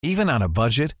Even on a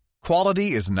budget,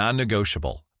 quality is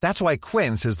non-negotiable. That's why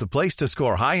Quince is the place to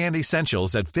score high-end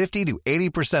essentials at 50 to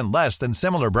 80% less than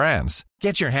similar brands.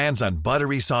 Get your hands on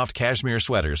buttery soft cashmere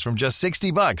sweaters from just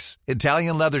 $60,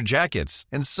 Italian leather jackets,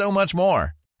 and so much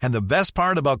more. And the best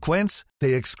part about Quince,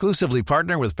 they exclusively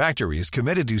partner with factories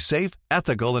committed to safe,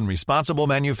 ethical, and responsible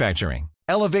manufacturing.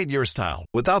 Elevate your style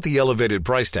without the elevated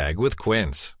price tag with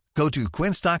Quince. Go to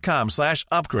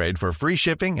quince.com/upgrade for free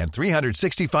shipping and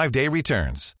 365-day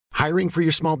returns. Hiring for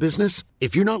your small business?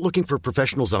 If you're not looking for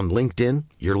professionals on LinkedIn,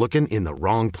 you're looking in the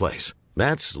wrong place.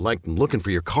 That's like looking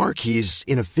for your car keys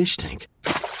in a fish tank.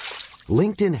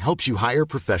 LinkedIn helps you hire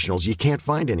professionals you can't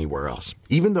find anywhere else,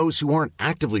 even those who aren't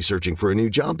actively searching for a new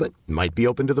job but might be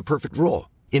open to the perfect role.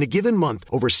 In a given month,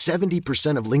 over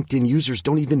 70% of LinkedIn users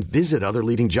don't even visit other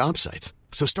leading job sites.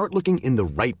 So start looking in the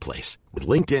right place. With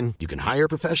LinkedIn, you can hire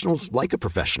professionals like a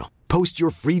professional. Post your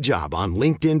free job on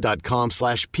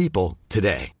linkedin.com/people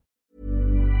today.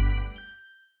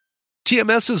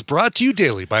 TMS is brought to you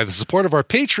daily by the support of our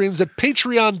patrons at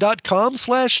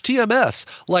patreon.com/TMS,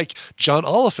 like John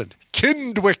Oliphant,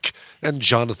 Kindwick, and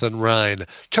Jonathan Ryan.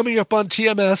 Coming up on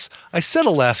TMS, I said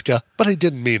Alaska, but I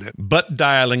didn't mean it. Butt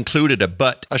dial included a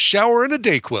butt. A shower and a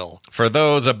Dayquil. For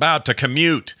those about to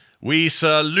commute, we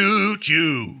salute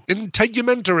you.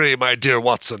 Integumentary, my dear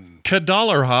Watson.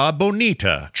 Cadollarha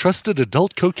bonita. Trusted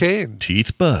adult cocaine.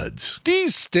 Teeth buds.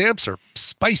 These stamps are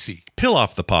spicy. Pill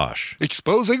off the posh.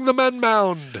 Exposing the men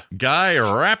mound. Guy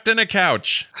wrapped in a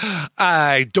couch.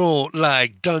 I don't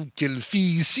like Duncan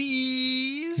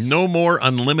feces. No more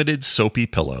unlimited soapy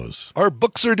pillows. Our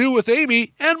books are due with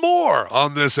Amy and more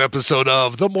on this episode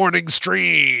of The Morning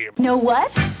Stream. Know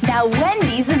what? Now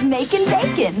Wendy's is making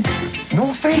bacon.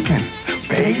 No faking.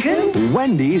 Bacon?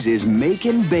 Wendy's is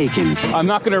making bacon. I'm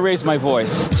not going to raise my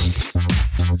voice.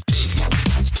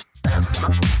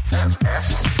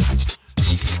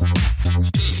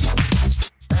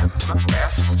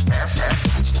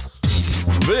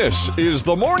 This is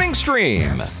The Morning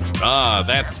Stream.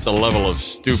 That's the level of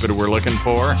stupid we're looking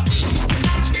for.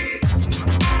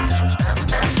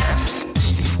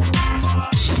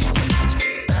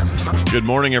 Good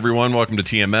morning, everyone. Welcome to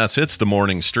TMS. It's The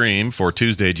Morning Stream for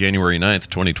Tuesday, January 9th,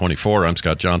 2024. I'm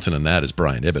Scott Johnson, and that is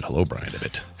Brian Ibbett. Hello, Brian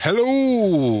Ibbett.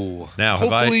 Hello. Now,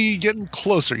 hopefully getting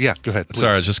closer. Yeah, go ahead. Please.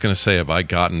 Sorry, I was just going to say, have I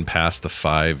gotten past the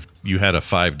 5? You had a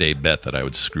 5-day bet that I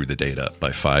would screw the date up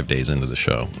by 5 days into the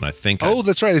show, and I think.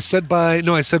 That's right. I said by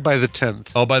the 10th.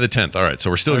 Oh, by the 10th. All right, so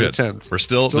we're still good. The 10th. We're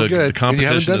still good. The competition. And you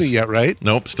haven't done it yet, right?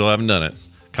 Nope, still haven't done it.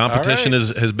 Competition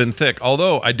has been thick.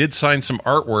 Although I did sign some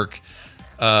artwork.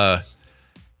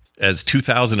 As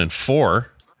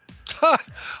 2004.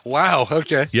 Wow.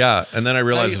 Okay. Yeah, and then I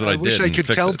realized I wish did. I could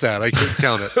count that. I couldn't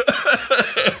count it.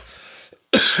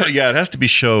 Yeah, it has to be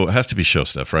show. It has to be show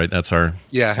stuff, right? That's our.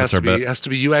 Yeah, it has to be. Bet. It has to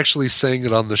be you actually saying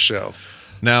it on the show.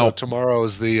 Now so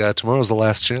tomorrow's the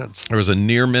last chance. There was a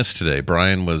near miss today.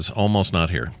 Brian was almost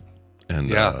not here, and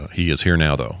he is here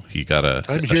now. Though he got a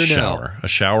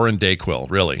shower and Dayquil.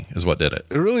 Really is what did it.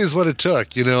 It really is what it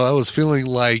took. You know, I was feeling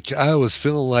like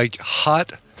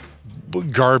hot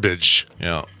garbage.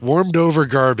 Yeah, warmed over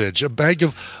garbage. A bag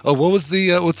of what's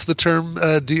the term?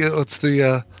 I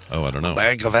don't know. A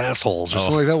bag of assholes or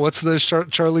something like that. What's the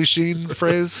Charlie Sheen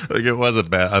phrase? I think it was a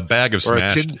bag of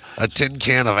smashed, a tin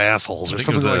can of assholes or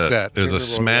something like that. There's a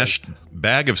smashed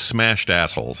bag of smashed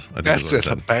assholes. I think that's it.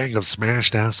 A bag of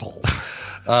smashed assholes.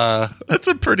 That's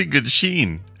a pretty good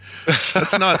Sheen.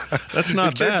 That's not it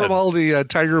bad. Came from all the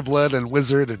Tiger Blood and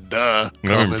Wizard and I'm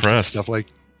impressed. And stuff like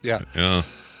yeah.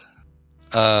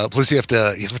 Plus, you have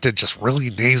to just really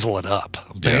nasal it up.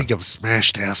 A bag of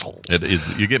smashed assholes.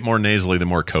 You get more nasally the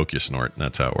more coke you snort. And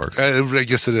that's how it works. I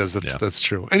guess it is. That's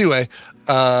true. Anyway,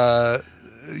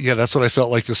 that's what I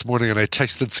felt like this morning. And I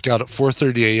texted Scott at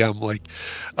 4:30 a.m. Like,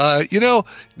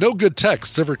 no good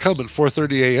texts ever come at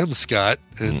 4:30 a.m. Scott,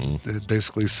 and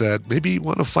basically said maybe you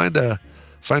want to find a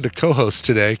co-host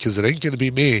today because it ain't going to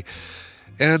be me.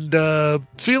 And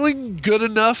feeling good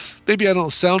enough. Maybe I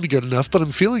don't sound good enough, but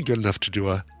I'm feeling good enough to do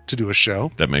a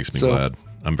show. That makes me glad.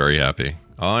 I'm very happy.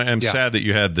 I'm sad that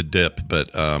you had the dip,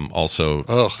 but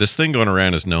also this thing going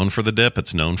around is known for the dip.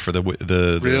 It's known for the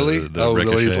really. The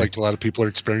ricochet. Really? Like a lot of people are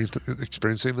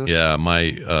experiencing this. Yeah,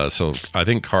 so I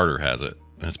think Carter has it.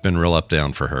 It's been real up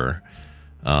down for her.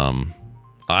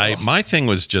 My thing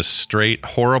was just straight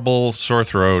horrible sore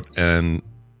throat and.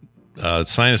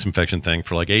 Sinus infection thing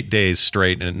for like 8 days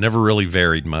straight, and it never really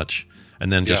varied much,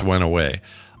 and then just went away.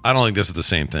 I don't think this is the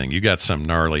same thing. You got some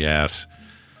gnarly ass.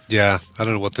 Yeah, I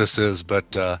don't know what this is,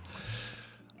 but I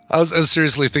was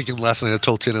seriously thinking last night. I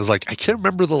told Tina, I was like, I can't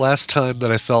remember the last time that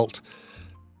I felt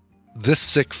this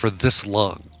sick for this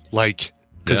long. Like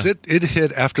because it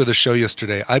hit after the show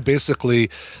yesterday. I basically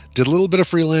did a little bit of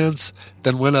freelance,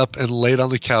 then went up and laid on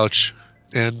the couch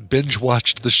and binge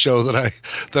watched the show that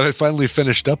I finally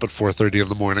finished up at 4:30 in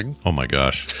the morning. Oh my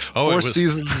gosh! Four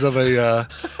seasons of a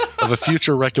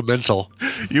future recommendal.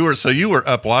 You were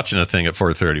up watching a thing at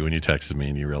 4:30 when you texted me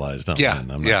and you realized, oh, man,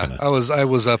 I'm not gonna... I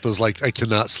was up. I was like, I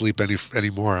cannot sleep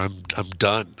anymore. I'm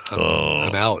done.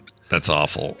 I'm out. That's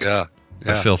awful. Yeah.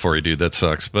 I feel for you, dude. That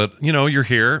sucks. But you're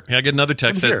here. I get another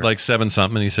text at like 7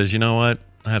 something, and he says, you know what?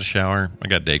 I had a shower. I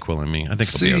got Dayquil in me. I think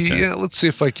it'll be okay. Yeah, let's see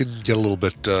if I can get a little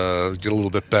bit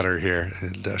better here.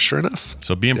 And sure enough.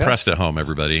 So be impressed at home,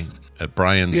 everybody. At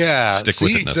Brian's stick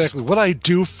with it. Exactly what I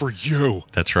do for you.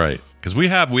 That's right. Because we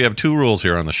have 2 rules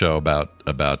here on the show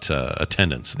about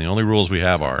attendance. And the only rules we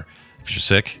have are if you're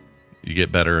sick, you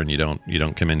get better and you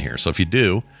don't come in here. So if you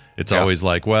do, it's always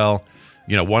like, well,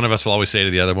 one of us will always say to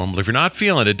the other one, well, if you're not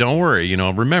feeling it, don't worry.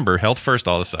 Remember, health first,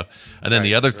 all this stuff. And then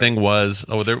the other thing was,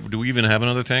 do we even have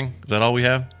another thing? Is that all we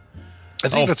have? I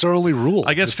think that's our only rule.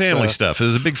 I guess family stuff. If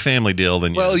it's a big family deal,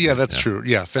 then that's true.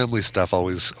 Yeah, family stuff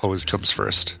always comes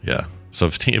first. Yeah. So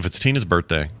if it's Tina's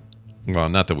birthday, well,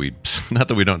 not that we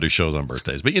don't do shows on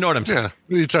birthdays, but you know what I'm saying. Yeah.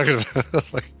 What are you talking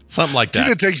about? Like, something like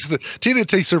that. Tina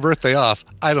takes her birthday off.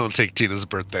 I don't take Tina's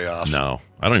birthday off. No,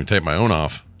 I don't even take my own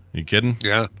off. You kidding?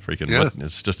 Yeah. Freaking what?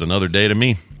 It's just another day to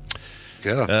me.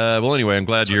 Yeah. Well, anyway, I'm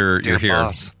glad you're here.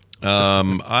 Boss.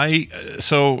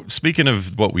 So speaking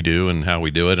of what we do and how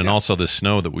we do it, and also the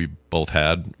snow that we both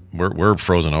had, we're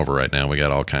frozen over right now. We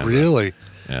got all kinds. Really?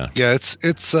 Yeah. Yeah.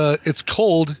 It's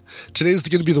cold. Today's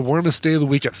going to be the warmest day of the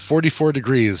week at 44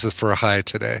 degrees for a high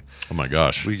today. Oh my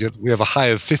gosh. We have a high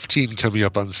of 15 coming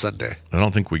up on Sunday. I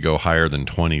don't think we go higher than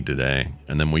 20 today,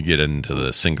 and then we get into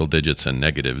the single digits and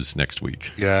negatives next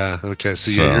week. Yeah. Okay.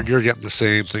 So you're getting the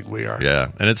same thing we are.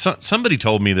 Yeah. And it's somebody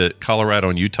told me that Colorado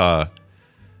and Utah,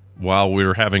 while we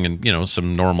were having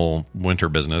some normal winter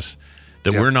business,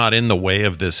 that we're not in the way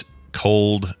of this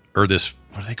cold or this,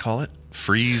 what do they call it?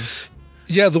 Freeze.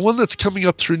 Yeah, the one that's coming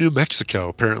up through New Mexico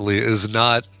apparently is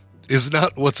not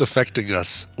what's affecting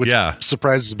us, which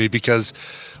surprises me because,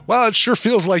 wow, it sure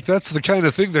feels like that's the kind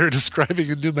of thing they're describing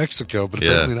in New Mexico, but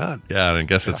apparently not. Yeah, and I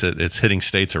guess it's hitting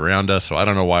states around us, so I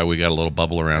don't know why we got a little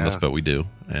bubble around us, but we do.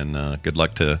 And good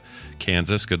luck to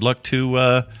Kansas. Good luck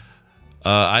to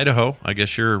Idaho. I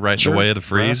guess you're right in the way of the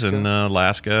freeze, and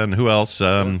Alaska, and who else?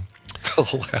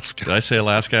 Alaska. Did I say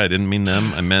Alaska? I didn't mean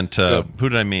them. I meant, who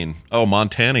did I mean? Oh,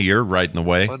 Montana, you're right in the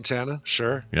way. Montana,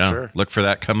 sure. Yeah, sure. Look for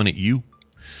that coming at you.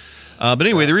 But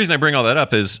anyway, the reason I bring all that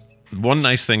up is one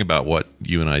nice thing about what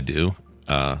you and I do.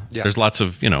 There's lots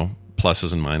of,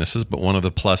 pluses and minuses, but one of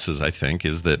the pluses, I think,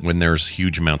 is that when there's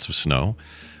huge amounts of snow,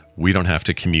 we don't have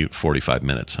to commute 45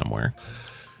 minutes somewhere.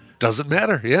 Doesn't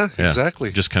matter. Yeah,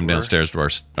 exactly. Just come downstairs to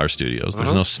our studios.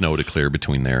 There's no snow to clear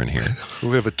between there and here.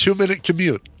 We have a 2-minute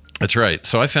commute. That's right.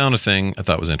 So I found a thing I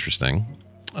thought was interesting.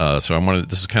 This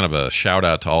is kind of a shout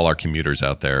out to all our commuters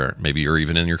out there. Maybe you're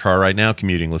even in your car right now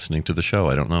commuting, listening to the show.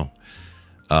 I don't know.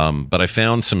 But I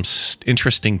found some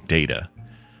interesting data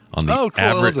on the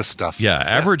average stuff.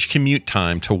 Average commute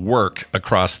time to work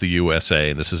across the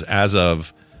USA. This is as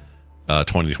of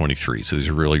 2023. So these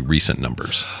are really recent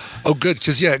numbers. Oh, good.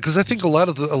 Because I think a lot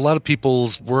of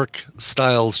people's work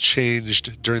styles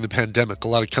changed during the pandemic. A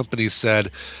lot of companies said,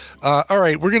 all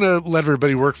right, we're going to let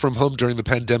everybody work from home during the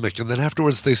pandemic. And then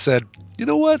afterwards they said, you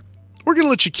know what? We're going to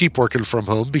let you keep working from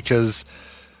home because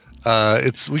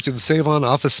we can save on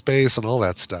office space and all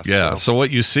that stuff. Yeah. So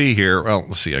what you see here, well,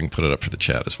 let's see. I can put it up for the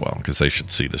chat as well because they should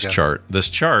see this chart. This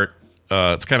chart,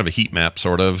 it's kind of a heat map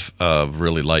sort of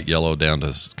really light yellow down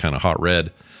to kind of hot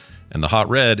red. And the hot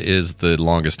red is the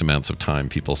longest amounts of time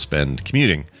people spend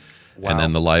commuting. Wow. And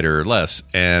then the lighter, less.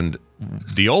 And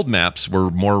the old maps were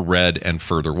more red and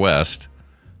further west.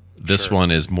 This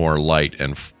one is more light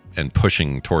and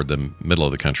pushing toward the middle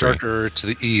of the country. Darker to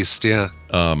the east, yeah.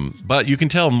 But you can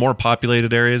tell more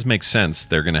populated areas makes sense.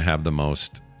 They're going to have the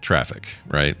most traffic,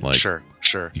 right? Like Sure.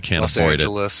 You can't Los avoid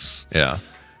Angeles. it.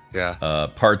 Yeah.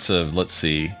 Parts of, let's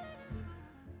see.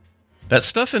 That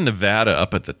stuff in Nevada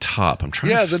up at the top. I'm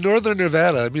trying. Yeah, the northern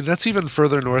Nevada. I mean, that's even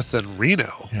further north than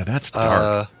Reno. Yeah, that's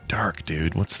dark. Dark,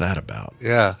 dude. What's that about?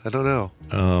 Yeah, I don't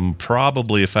know.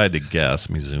 Probably, if I had to guess,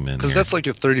 let me zoom in. Because that's like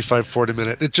a 35, 40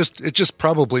 minute. It just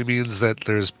probably means that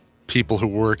there's people who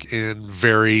work in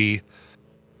very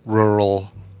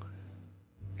rural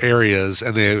areas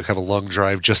and they have a long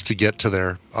drive just to get to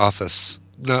their office.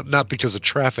 Not because of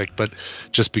traffic, but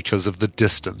just because of the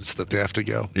distance that they have to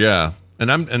go. Yeah.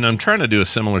 And I'm trying to do a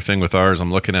similar thing with ours.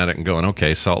 I'm looking at it and going,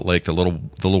 okay, Salt Lake, the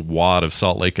little wad of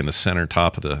Salt Lake in the center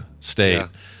top of the state.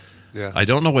 Yeah. I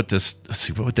don't know what this. Let's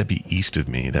see, what would that be east of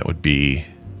me? That would be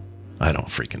I don't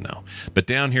freaking know. But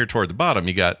down here toward the bottom,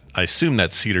 you got, I assume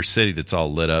that's Cedar City that's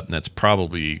all lit up, and that's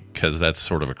probably because that's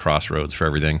sort of a crossroads for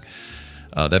everything.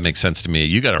 That makes sense to me.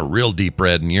 You got a real deep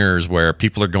red in yours where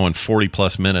people are going 40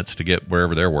 plus minutes to get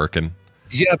wherever they're working.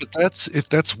 Yeah, but if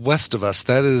that's west of us,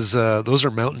 that is those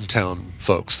are mountain town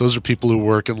folks. Those are people who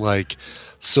work in like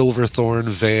Silverthorne,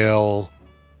 Vale,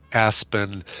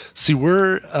 Aspen. See,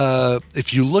 we're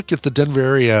if you look at the Denver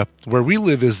area where we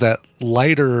live, is that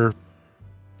lighter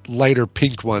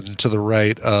pink one to the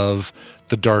right of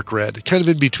the dark red, kind of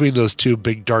in between those two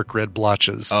big dark red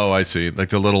blotches. Oh, I see. Like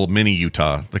the little mini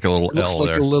Utah, like a little L like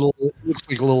there. Looks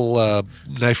like a little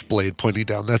knife blade pointing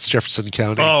down. That's Jefferson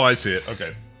County. Oh, I see it.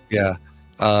 Okay. Yeah.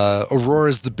 Aurora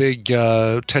is the big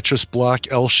Tetris block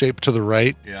L shape to the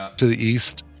right, to the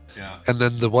east. Yeah. And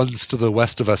then the ones to the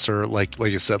west of us are like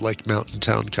you said, like mountain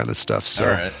town kind of stuff. So,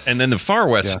 all right. And then the far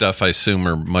west stuff, I assume,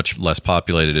 are much less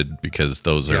populated because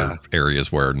those are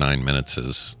areas where 9 minutes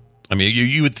is. I mean,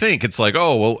 you would think it's like,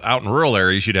 oh, well, out in rural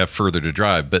areas you'd have further to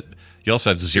drive, but you also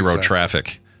have zero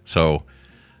traffic. So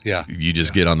you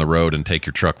just get on the road and take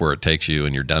your truck where it takes you,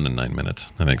 and you're done in 9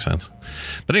 minutes. That makes sense.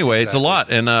 But anyway, it's a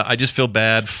lot, and I just feel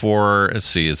bad for. Let's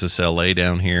see, is this L.A.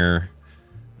 down here?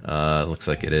 It looks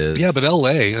like it is. Yeah, but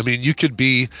L.A. I mean, you could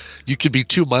be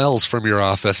 2 miles from your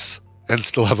office and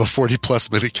still have a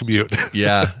 40-plus minute commute.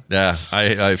 Yeah.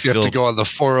 I feel you have to go on the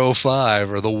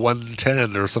 405 or the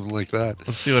 110 or something like that.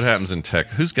 Let's see what happens in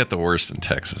Texas. Who's got the worst in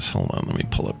Texas? Hold on, let me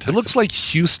pull up Texas. It looks like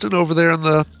Houston over there in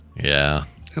the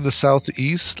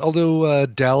southeast, although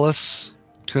Dallas,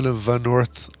 kind of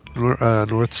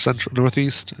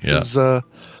northeast, is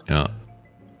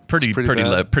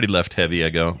pretty left heavy. I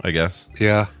guess.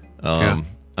 Yeah.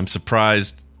 I'm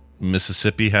surprised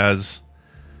Mississippi has.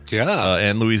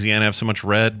 And Louisiana have so much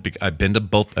red. I've been to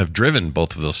both. I've driven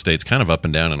both of those states, kind of up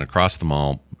and down and across them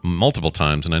all multiple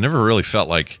times, and I never really felt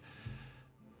like.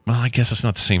 Well, I guess it's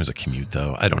not the same as a commute,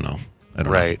 though. I don't know.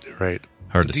 Right.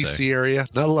 Hard the to say. DC area,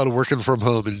 not a lot of working from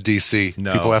home in DC.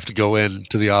 No. People have to go in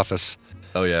to the office.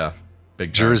 Oh yeah,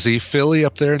 big Jersey, Philly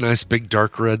up there, nice big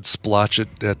dark red splotch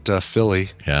at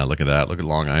Philly. Yeah, look at that. Look at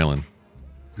Long Island.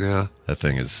 Yeah, that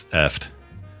thing is effed.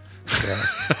 Yeah.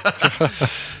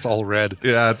 It's all red.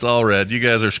 Yeah, it's all red. You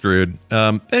guys are screwed.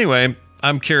 Anyway,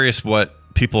 I'm curious what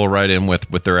people write in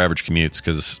with their average commutes,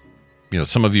 because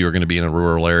some of you are going to be in a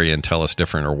rural area and tell us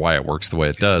different or why it works the way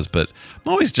it does. But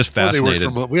I'm always just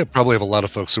fascinated. We probably have a lot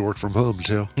of folks who work from home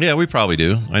too. Yeah, we probably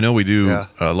do. I know we do. Yeah.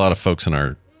 A lot of folks in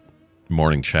our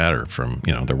morning chat are from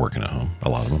they're working at home. A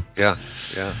lot of them. Yeah.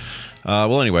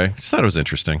 Well, anyway, just thought it was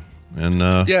interesting. And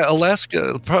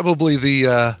Alaska probably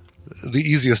the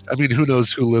easiest. I mean, who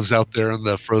knows who lives out there in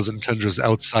the frozen tundras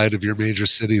outside of your major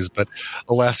cities, but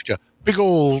Alaska, big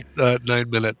old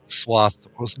 9-minute swath,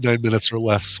 almost 9 minutes or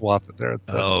less swath there.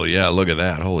 Oh, yeah, look at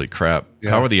that. Holy crap. Yeah.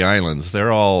 How are the islands?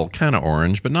 They're all kind of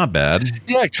orange, but not bad.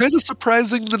 Yeah, kind of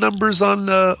surprising the numbers on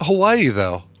Hawaii,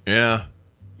 though. Yeah.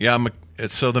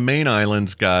 So the main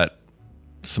island's got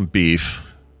some beef.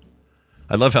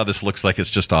 I love how this looks like it's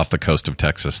just off the coast of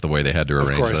Texas, the way they had to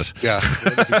arrange this. Yeah,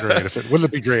 wouldn't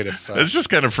it be great if it's just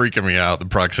kind of freaking me out, the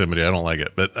proximity. I don't like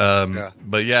it. But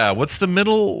what's the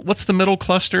middle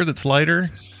cluster that's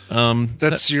lighter?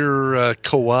 That's your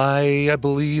Kauai, I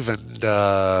believe, and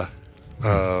I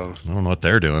don't know what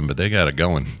they're doing, but they got it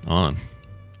going on.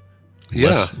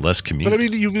 Less commute. But I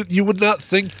mean, you would not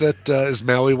think that is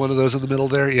Maui one of those in the middle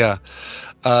there? Yeah.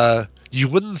 You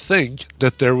wouldn't think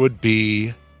that there would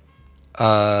be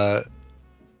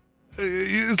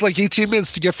it's like 18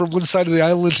 minutes to get from one side of the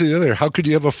island to the other. How could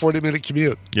you have a 40-minute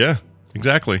commute? Yeah,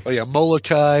 exactly. Oh yeah,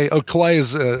 Molokai. Oh, Kauai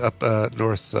is up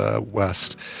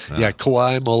northwest. Yeah,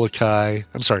 Kauai, Molokai.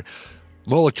 I'm sorry,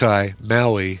 Molokai,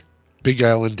 Maui, Big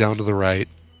Island down to the right,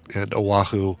 and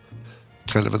Oahu,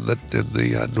 kind of in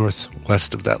the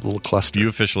northwest of that little cluster. You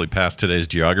officially passed today's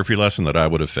geography lesson that I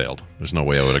would have failed. There's no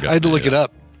way I would have got. I had to look it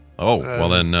up. Oh, well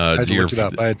then I had to look it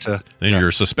up.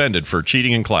 You're suspended for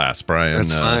cheating in class, Brian.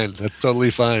 That's fine. That's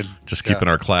totally fine. Just keeping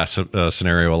our class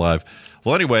scenario alive.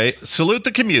 Well, anyway, salute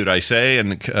the commute, I say,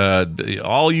 and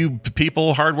all you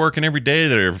people hardworking every day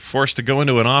that are forced to go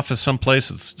into an office someplace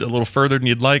that's a little further than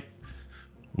you'd like,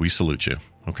 we salute you,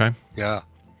 okay? Yeah.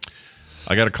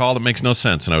 I got a call that makes no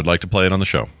sense, and I would like to play it on the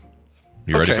show.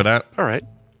 You ready for that? All right.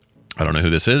 I don't know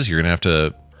who this is. You're going to have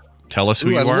to tell us who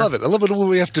you are. I love it. I love it when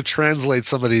we have to translate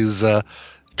somebody's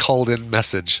called-in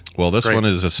message. Well, this one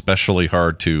is especially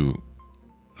hard to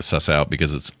suss out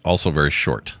because it's also very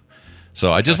short.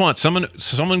 So I just want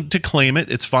someone to claim it.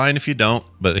 It's fine if you don't,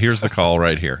 but here's the call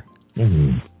right here.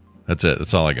 Mm-hmm. That's it.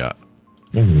 That's all I got.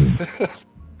 Mm-hmm.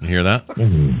 You hear that?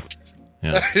 Mm-hmm.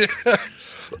 Yeah.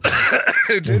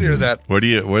 I did hear that. What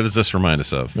does this remind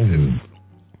us of?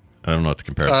 I don't know what to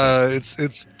compare it to.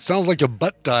 It sounds like a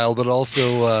butt dial, but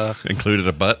also Included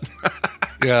a butt?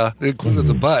 yeah, it included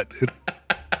the butt.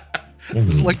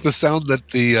 It's like the sound that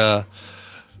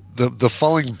the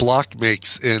falling block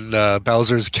makes in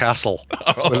Bowser's Castle.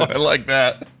 Oh, I like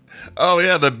that. Oh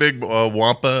yeah, the big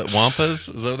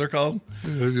wampas. Is that what they're called?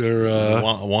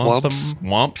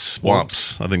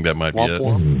 Womps. I think that might be it.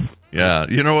 Womp. Yeah,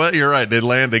 you know what? You're right. They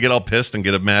land, they get all pissed and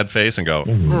get a mad face and go,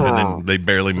 and then they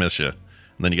barely miss you. And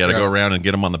then you got to go around and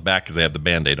get them on the back because they have the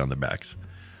Band-Aid on their backs.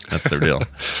 That's their deal.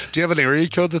 Do you have an area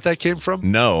code that came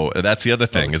from? No, that's the other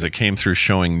thing is it came through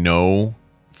showing no.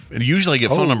 Usually I get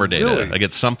phone number data. Really? I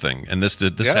get something, and this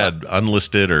had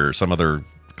unlisted or some other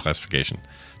classification.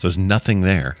 So there's nothing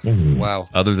there. Wow.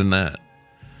 Other than that.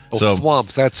 Oh, so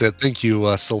Thwomp, that's it. Thank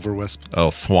you, Silver Wisp. Oh,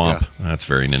 Thwomp. Yeah. That's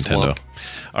very Nintendo. Thwomp.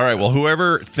 All right, well,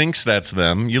 whoever thinks that's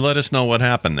them, you let us know what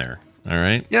happened there. All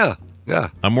right? Yeah.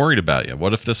 I'm worried about you.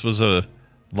 What if this was a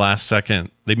last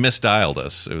second? They misdialed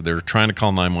us. They were trying to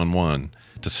call 911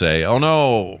 to say, oh,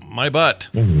 no, my butt.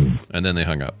 And then they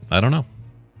hung up. I don't know.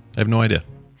 I have no idea.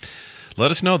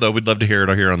 Let us know, though. We'd love to hear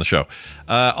it here on the show.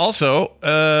 Also,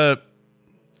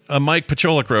 Mike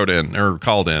Pacholik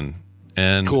called in.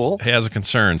 And he has a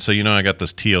concern. So, I got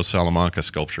this Tio Salamanca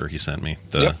sculpture he sent me,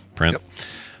 the print. Yep.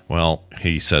 Well,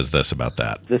 he says this about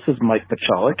that. This is Mike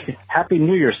Pacholik. Happy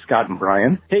New Year, Scott and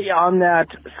Brian. Hey, on that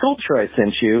sculpture I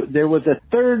sent you, there was a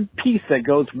third piece that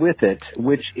goes with it,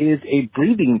 which is a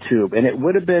breathing tube, and it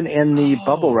would have been in the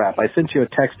bubble wrap. I sent you a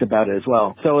text about it as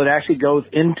well. So it actually goes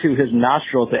into his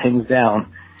nostrils. It hangs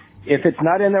down. If it's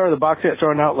not in there or the box gets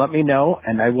thrown out, let me know,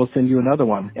 and I will send you another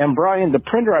one. And, Brian, the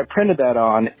printer I printed that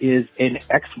on is an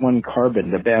X1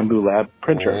 Carbon, the Bamboo Lab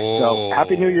printer. So,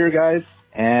 Happy New Year, guys,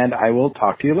 and I will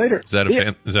talk to you later. Is that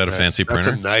a fancy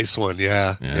printer? That's a nice one,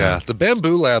 yeah. The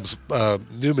Bamboo Labs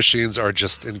new machines are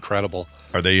just incredible.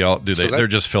 Are they all? They're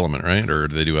just filament, right? Or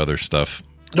do they do other stuff?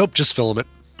 Nope, just filament.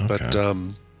 Okay. But,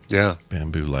 yeah.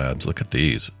 Bamboo Labs, look at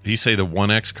these. Did he say the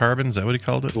 1X Carbon? Is that what he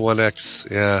called it? The 1X,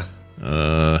 yeah.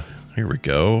 Here we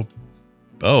go.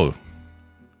 Oh.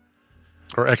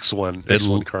 Or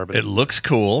X1 Carbon. It looks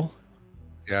cool.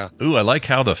 Yeah. Ooh, I like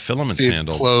how the filament's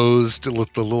handled. Closed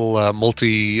with the little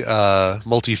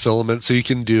multi-filament, so you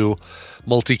can do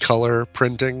multicolor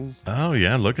printing. Oh,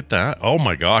 yeah, look at that. Oh,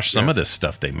 my gosh, some of this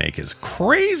stuff they make is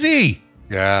crazy.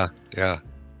 Yeah.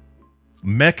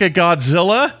 Mecha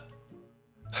Godzilla?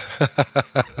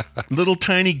 Little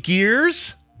tiny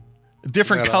gears?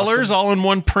 Different colors, awesome? All in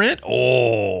one print.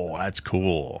 Oh, that's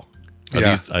cool.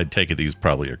 I take it these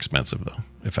probably are expensive though.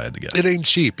 If I had to guess, it ain't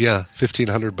cheap. Yeah,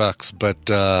 $1,500, but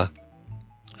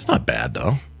it's not bad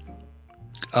though.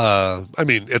 I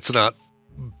mean, it's not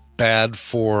bad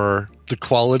for the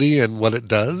quality and what it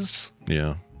does.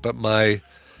 Yeah, but my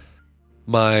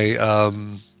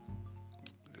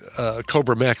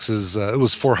Cobra Max is it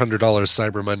was $400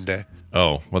 Cyber Monday.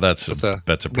 Oh, well, that's a pretty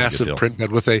massive good deal. Print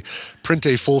bed with a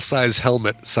full-size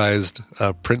helmet-sized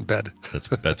print bed.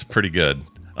 That's pretty good.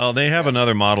 Oh, they have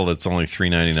another model that's only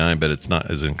 $399, but it's not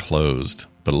as enclosed.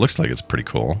 But it looks like it's pretty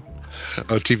cool.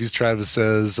 Oh, TV's Travis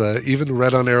says even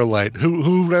Red on Airlight.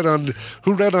 Who read on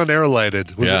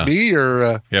Airlighted? Was it me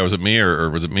or? Yeah, was it me or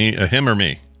was it me? Him or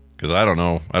me? Because I don't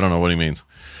know. I don't know what he means.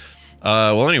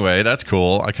 Well, anyway, that's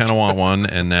cool. I kind of want one,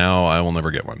 and now I will never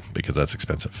get one because that's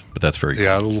expensive. But that's very cool.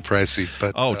 Yeah, a little pricey.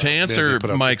 But to answer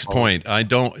Mike's point, I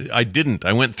didn't.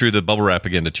 I went through the bubble wrap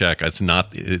again to check. It's not.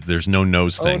 There's no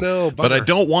nose thing. Oh no! Bummer. But I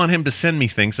don't want him to send me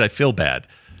things. I feel bad.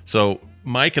 So,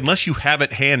 Mike, unless you have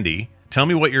it handy, tell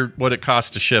me what it costs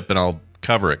to ship, and I'll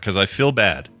cover it because I feel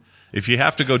bad. If you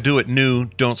have to go do it new,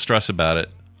 don't stress about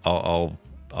it.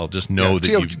 I'll just know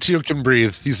that Tio can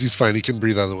breathe. He's fine. He can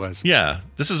breathe otherwise. Yeah.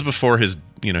 This is before his,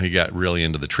 he got really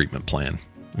into the treatment plan.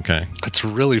 Okay. It's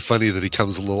really funny that he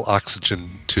comes with a little oxygen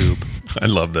tube. I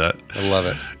love that. I love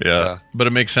it. Yeah. But it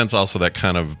makes sense also that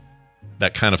kind of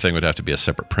thing would have to be a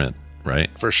separate print, right?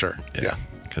 For sure. Yeah.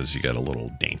 Because you got a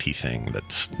little dainty thing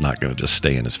that's not going to just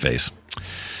stay in his face.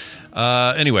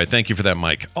 Anyway, thank you for that,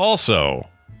 Mike. Also,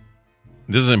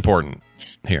 this is important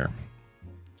here.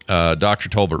 Dr.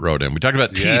 Tolbert wrote in. We talked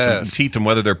about teeth and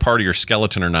whether they're part of your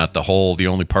skeleton or not. The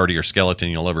only part of your skeleton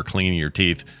you'll ever clean your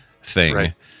teeth thing.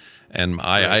 Right. And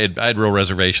I had real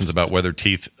reservations about whether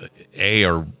teeth A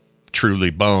are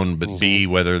truly bone, but B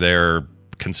whether they're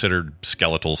considered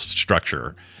skeletal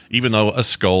structure. Even though a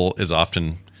skull is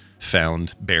often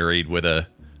found buried with a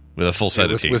full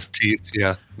set of teeth. With teeth,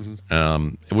 yeah.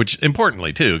 Mm-hmm. Which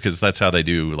importantly too, because that's how they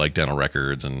do like dental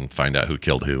records and find out who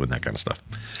killed who and that kind of stuff.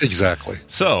 Exactly.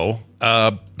 So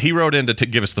he wrote in to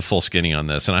give us the full skinny on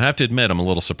this, and I have to admit I'm a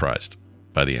little surprised.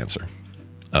 by the answer.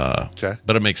 Okay.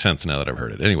 But it makes sense now that I've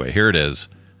heard it. Anyway, here it is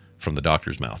from the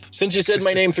doctor's mouth. Since you said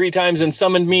my name 3 times and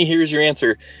summoned me, here's your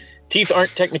answer. Teeth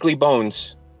aren't technically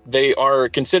bones. They are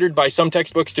considered by some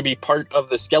textbooks to be part of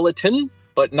the skeleton,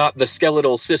 but not the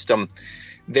skeletal system.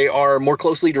 They are more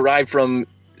closely derived from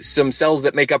some cells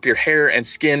that make up your hair and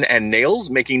skin and nails,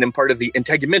 making them part of the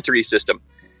integumentary system.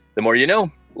 The more you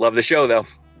know. Love the show, though.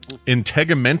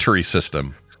 Integumentary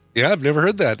system. Yeah, I've never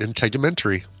heard that.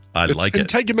 Integumentary. It's like it.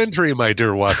 Integumentary, my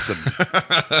dear Watson.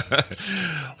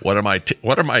 What are my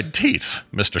teeth,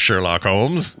 Mr. Sherlock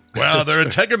Holmes? Well, they're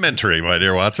integumentary, my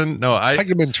dear Watson. No,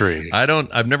 integumentary.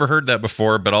 I've never heard that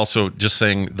before, but also just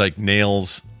saying like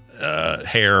nails,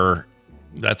 hair,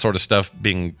 that sort of stuff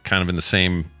being kind of in the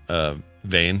same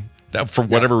vein. That for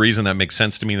whatever reason that makes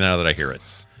sense to me now that I hear it.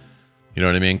 You know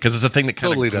what I mean? Because it's a thing that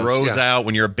kind of grows out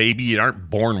when you're a baby. You aren't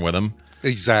born with them.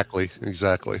 Exactly.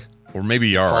 Or maybe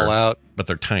you are, fall out, but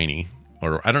they're tiny.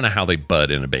 Or I don't know how they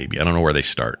bud in a baby. I don't know where they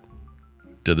start.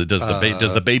 Does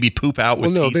the baby poop out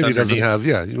with teeth? Well, no, baby underneath? doesn't have.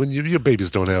 Yeah, when your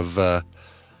babies don't have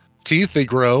teeth, they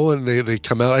grow and they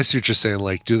come out. I see what you're saying.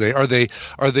 Like, are they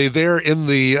there in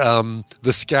the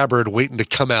scabbard waiting to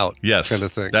come out? Yes, kind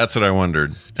of thing. That's what I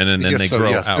wondered. And then they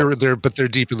grow out. They're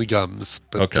deep in the gums.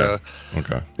 But, okay.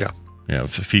 Yeah.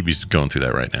 Phoebe's going through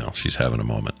that right now. She's having a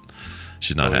moment.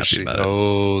 She's not happy about it.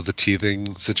 Oh, the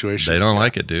teething situation. They don't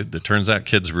like it, dude. It turns out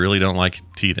kids really don't like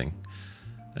teething.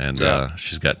 And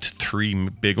she's got 3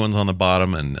 big ones on the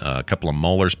bottom and a couple of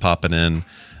molars popping in,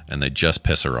 and they just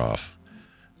piss her off.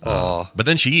 But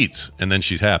then she eats, and then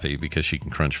she's happy because she can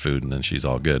crunch food, and then she's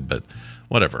all good. But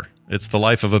whatever. It's the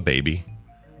life of a baby.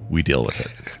 We deal with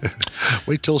it.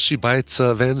 Wait till she bites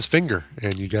Van's finger,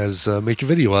 and you guys make a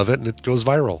video of it, and it goes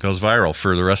viral. Goes viral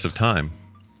for the rest of time.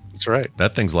 That's right.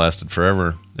 That thing's lasted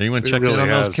forever. Anyone checking in on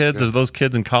those kids? Yeah. Are those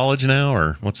kids in college now,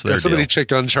 or what's their somebody deal?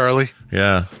 check on Charlie.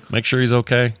 Yeah, make sure he's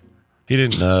okay. He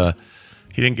didn't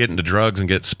get into drugs and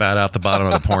get spat out the bottom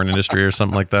of the porn industry or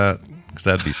something like that, because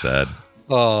that'd be sad.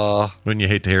 Wouldn't you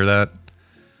hate to hear that?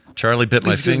 Charlie bit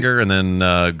my finger and then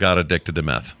got addicted to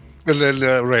meth. And then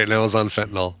right now is on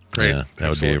fentanyl. Great. Yeah,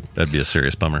 that'd be a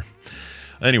serious bummer.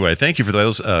 Anyway, thank you for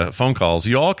those phone calls.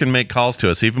 You all can make calls to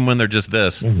us, even when they're just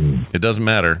this. It doesn't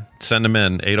matter. Send them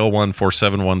in,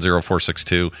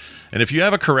 801-471-0462. And if you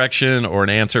have a correction or an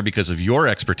answer because of your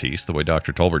expertise, the way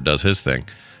Dr. Tolbert does his thing,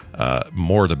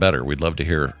 more the better. We'd love to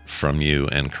hear from you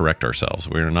and correct ourselves.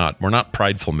 We're not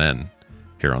prideful men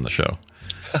here on the show.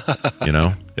 You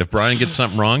know, if Brian gets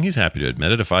something wrong, he's happy to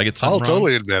admit it. If I get something wrong, I'll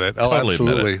totally admit it. I'll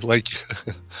absolutely admit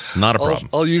it. Not a problem.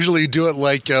 I'll usually do it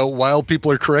like while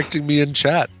people are correcting me in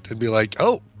chat and be like,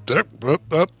 yeah,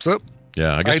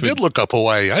 I did look up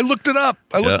Hawaii. I looked it up.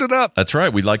 I looked it up. That's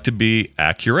right. We'd like to be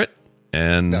accurate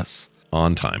and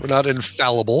on time. We're not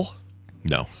infallible.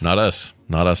 No, not us.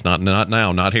 Not us. Not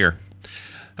now. Not here.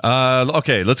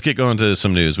 Okay, let's get going to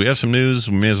some news. We have some news.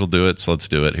 We may as well do it. So let's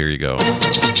do it. Here you go.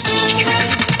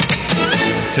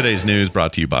 Today's news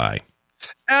brought to you by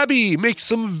Abby makes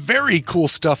some very cool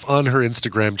stuff on her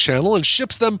Instagram channel and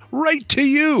ships them right to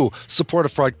you. Support a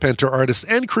Frog Panther artist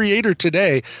and creator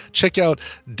today. Check out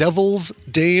Devil's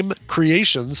Dame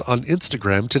Creations on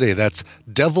Instagram today. That's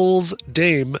Devil's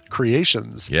Dame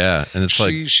Creations. Yeah, and it's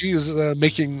she is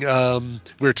making. We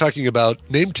were talking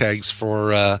about name tags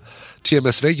for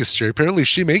TMS Vegas here. Apparently,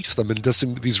 she makes them and does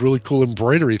these really cool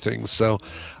embroidery things. So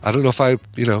I don't know if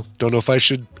I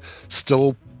should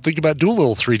still think about doing a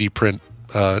little 3D print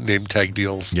name tag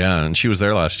deals. Yeah, and she was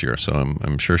there last year, so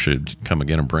I'm sure she'd come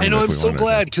again and bring them. I know, I'm so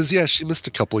glad, because she missed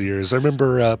a couple of years. I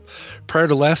remember prior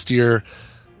to last year,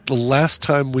 the last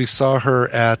time we saw her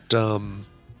at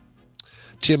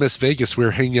TMS Vegas, we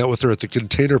were hanging out with her at the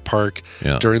Container Park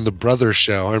during the Brothers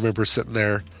show. I remember sitting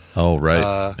there. Oh,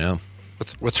 right. Yeah.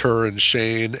 With her and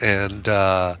Shane and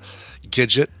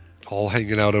Gidget all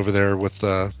hanging out over there with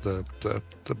the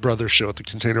Brothers show at the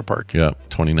Container Park. Yeah,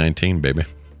 2019, baby.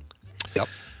 Yep.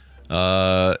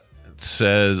 It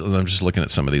says, I'm just looking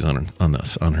at some of these on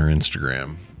her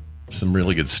Instagram. Some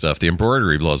really good stuff. The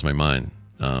embroidery blows my mind.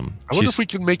 I wonder if we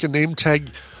can make a name tag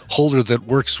holder that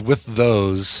works with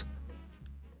those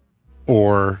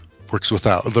or works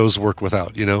without. Those work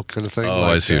without, kind of thing. Oh,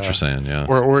 I see what you're saying, yeah.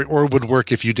 Or would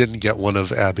work if you didn't get one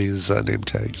of Abby's name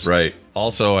tags. Right.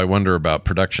 Also, I wonder about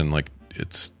production. Like,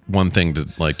 it's one thing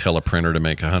to tell a printer to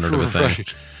make 100 of a thing.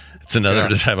 Right. It's another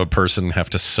to have a person have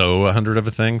to sew 100 of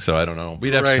a thing. So I don't know.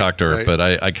 We'd have to talk to her, but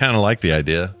I kind of like the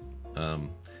idea. And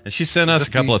she sent us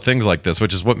a couple of things like this,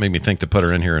 which is what made me think to put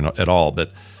her in here at all.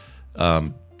 But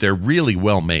they're really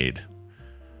well made.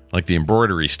 Like, the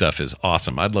embroidery stuff is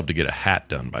awesome. I'd love to get a hat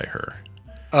done by her.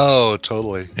 Oh,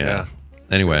 totally. Yeah.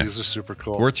 Anyway, these are super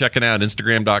cool. Worth checking out.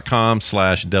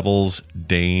 Instagram.com/Devil's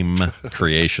Dame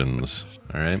Creations.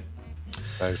 All right.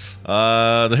 Nice.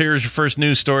 Here's your first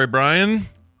news story, Brian.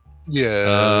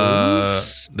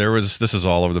 Yes. This is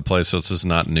all over the place, so this is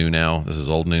not new now. This is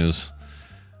old news.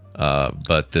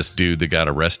 But this dude that got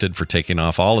arrested for taking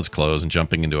off all his clothes and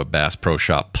jumping into a Bass Pro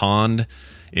Shop pond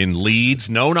in Leeds.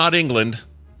 No, not England.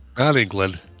 Not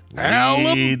England.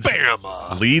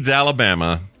 Alabama. Leeds,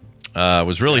 Alabama.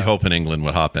 Was really hoping England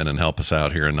would hop in and help us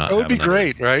out here and not. That would be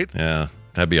great, right? Yeah,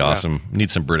 that'd be awesome.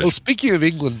 Need some British. Oh, speaking of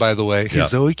England, by the way, hey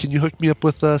Zoe, can you hook me up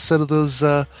with a set of those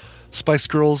Spice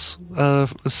Girls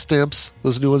stamps?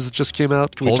 Those new ones that just came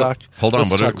out. Can we talk? Hold on.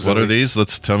 What are these?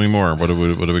 Let's tell me more. What do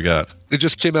we got? They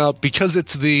just came out because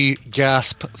it's the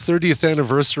gasp 30th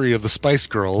anniversary of the Spice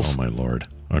Girls. Oh my Lord.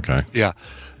 Okay. Yeah.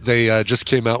 They just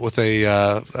came out with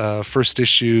a first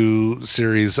issue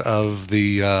series of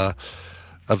the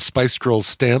of Spice Girls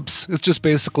stamps. It's just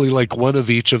basically like one of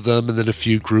each of them and then a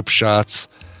few group shots.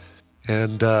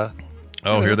 And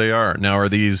here they are. Now, are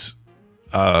these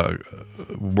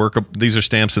these are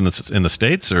stamps in the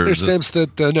States, or they're stamps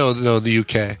that no in the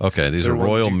UK. Okay, these are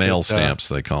Royal Mail stamps,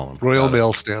 they call them. Royal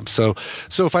Mail stamps. So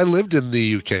if I lived in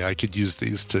the UK, I could use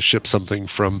these to ship something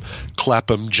from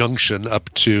Clapham Junction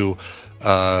up to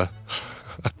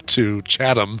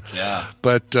Chatham. Yeah.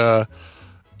 But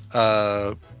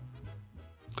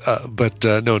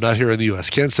no, not here in the US.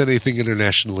 Can't send anything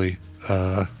internationally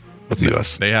with the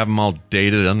US. They have them all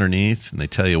dated underneath, and they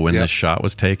tell you when this shot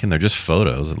was taken. They're just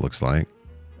photos, it looks like.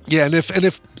 Yeah, and if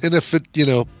it,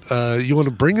 you want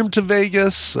to bring them to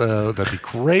Vegas, that'd be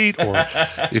great. Or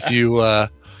if you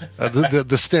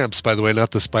the stamps, by the way,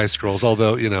 not the Spice Girls.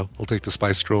 Although we'll take the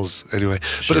Spice Girls anyway.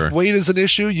 Sure. But if weight is an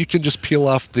issue, you can just peel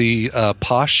off the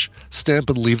Posh stamp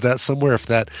and leave that somewhere if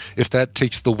that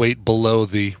takes the weight below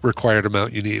the required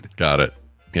amount you need. Got it.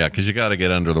 Yeah, because you got to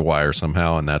get under the wire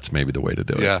somehow, and that's maybe the way to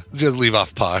do it. Yeah, just leave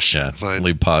off Posh. Yeah, fine.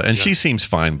 Leave Posh, and she seems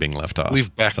fine being left off.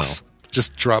 Leave Bex. So.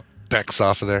 Just drop Bex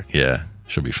off of there. Yeah,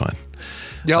 she'll be fine.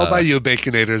 Yeah, I'll buy you a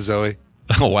Baconator, Zoe.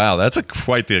 Oh wow, that's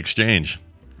quite the exchange.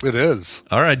 It is.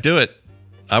 All right, do it.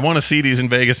 I want to see these in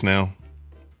Vegas now.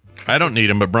 I don't need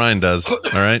them, but Brian does. All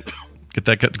right, get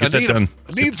that done.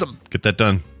 I need them. Get that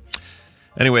done.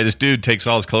 Anyway, this dude takes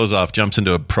all his clothes off, jumps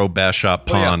into a pro bass shop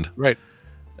pond. Yeah,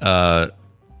 right.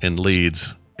 In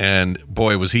Leeds, and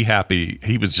boy, was he happy.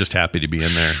 He was just happy to be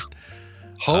in there.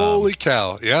 Holy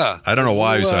cow. Yeah. I don't know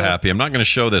why he was so happy. I'm not going to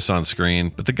show this on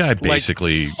screen, but the guy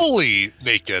basically fully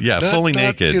naked. Yeah, fully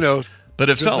naked.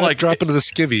 But it felt like dropping to the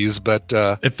skivvies, but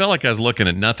it felt like I was looking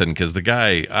at nothing because the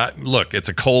guy, look, it's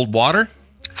a cold water.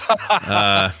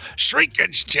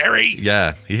 Shrinkage, Jerry.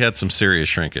 Yeah, he had some serious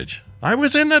shrinkage. I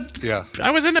was in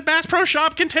the Bass Pro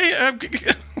Shop container.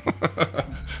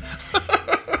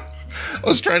 I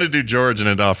was trying to do George and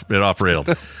it off-railed.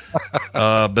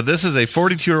 But this is a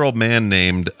 42-year-old man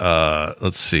named,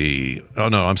 let's see. Oh,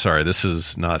 no, I'm sorry. This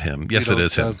is not him. Yes, it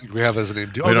is him. We have his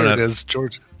name. Oh, there it is.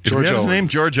 George Owens. His name?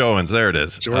 George Owens. There it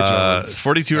is. George Owens.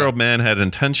 42-year-old man had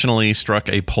intentionally struck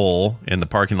a pole in the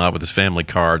parking lot with his family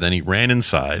car. Then he ran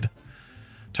inside,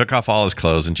 took off all his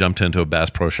clothes, and jumped into a Bass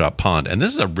Pro Shop pond. And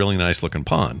this is a really nice-looking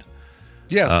pond.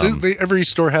 Yeah, every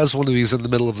store has one of these in the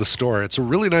middle of the store. It's a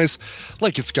really nice,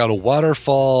 like it's got a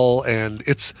waterfall, and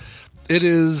it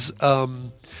is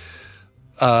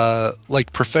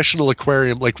like professional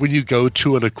aquarium. Like when you go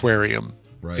to an aquarium,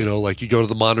 right. Like you go to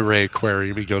the Monterey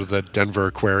Aquarium, you go to the Denver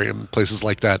Aquarium, places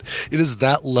like that. It is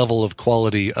that level of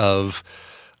quality of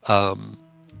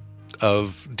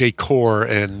decor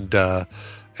and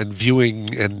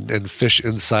viewing and fish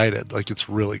inside it. Like it's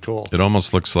really cool. It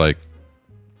almost looks like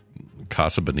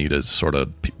Casa Bonita's sort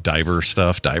of diver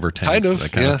tanks, that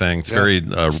kind of thing. It's very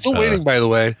still waiting, by the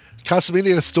way. Casa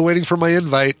Bonita is still waiting for my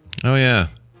invite. Oh yeah,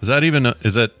 what's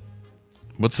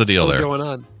the deal there? Going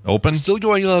on, open? Still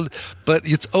going on, but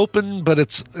it's open, but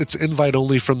it's invite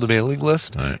only from the mailing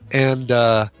list. Right. And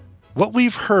what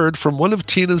we've heard from one of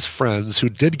Tina's friends who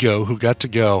got to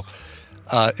go,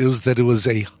 is that it was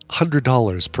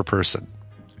 $100 per person,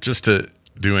 just to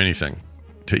do anything.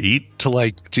 To eat?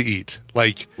 To eat.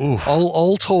 Like,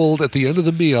 all told, at the end of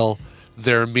the meal,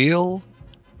 their meal,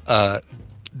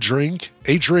 drink,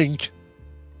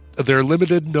 they're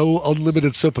limited, no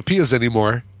unlimited sopapillas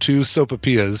anymore, 2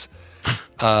 sopapillas.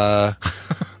 It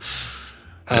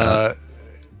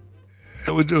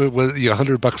was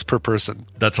 $100 per person.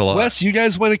 That's a lot. Wes, you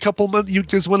guys went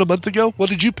a month ago? What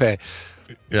did you pay?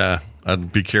 Yeah,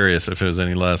 I'd be curious if it was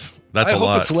any less. That's a lot.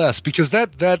 I hope it's less, because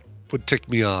that would tick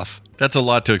me off. That's a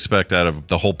lot to expect out of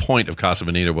the whole point of Casa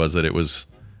Bonita was that it was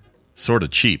sort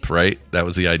of cheap, right? That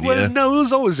was the idea. Well, no, it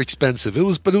was always expensive. It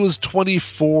was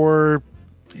 $24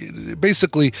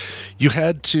 basically you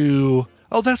had to.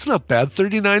 Oh, that's not bad.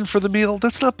 $39 for the meal.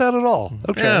 That's not bad at all.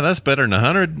 Okay. Yeah, that's better than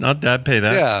 $100. I'd pay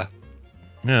that. Yeah.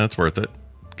 Yeah, that's worth it.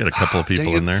 Get a couple of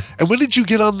people in there. And when did you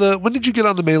get on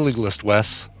the mailing list,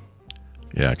 Wes?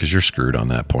 Yeah, because you're screwed on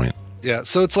that point. Yeah,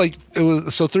 so it's like it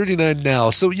was so $39 now.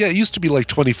 So yeah, it used to be like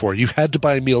 $24. You had to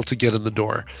buy a meal to get in the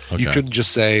door. Okay. You couldn't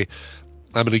just say,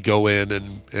 I'm going to go in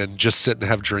and just sit and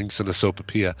have drinks and a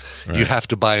sopapilla. Right. You have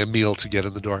to buy a meal to get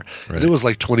in the door. Right. And it was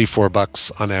like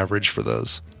 $24 on average for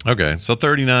those. Okay, so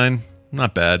 $39,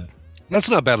 not bad.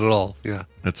 That's not bad at all. Yeah.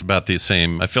 It's about the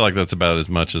same. I feel like that's about as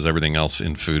much as everything else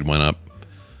in food went up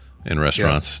in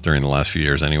restaurants during the last few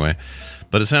years anyway.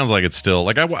 But it sounds like it's still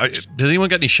like. Does anyone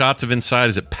got any shots of inside?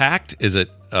 Is it packed? Is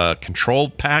it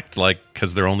controlled packed? Like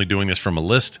because they're only doing this from a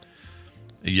list.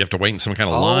 You have to wait in some kind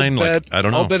of line. I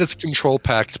don't know. I'll bet it's control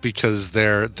packed because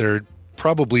they're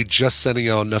probably just sending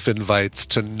out enough invites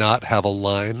to not have a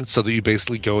line, so that you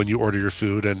basically go and you order your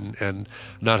food and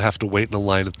not have to wait in a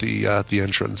line at the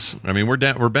entrance. I mean,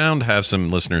 we're bound to have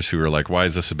some listeners who are like, "Why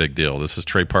is this a big deal? This is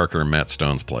Trey Parker and Matt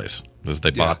Stone's place.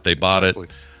 They bought exactly.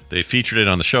 it. They featured it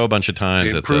on the show a bunch of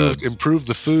times. Improved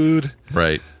the food,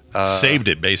 right? Saved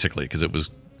it basically because it was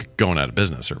going out of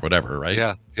business or whatever, right?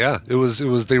 Yeah. It was.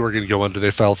 They were going to go under.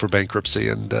 They filed for bankruptcy,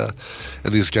 and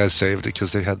these guys saved it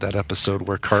because they had that episode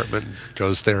where Cartman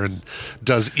goes there and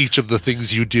does each of the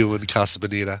things you do in Casa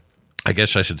Bonita. I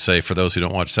guess I should say, for those who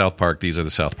don't watch South Park, these are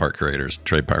the South Park creators,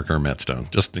 Trey Parker and Matt Stone.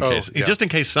 Just in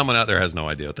case someone out there has no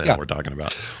idea what the hell we're talking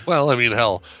about. Well, I mean,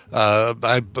 hell,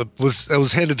 I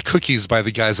was handed cookies by the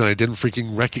guys, and I didn't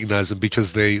freaking recognize them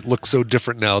because they look so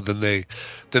different now than they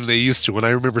used to. When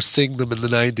I remember seeing them in the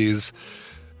 '90s,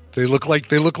 they look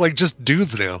like just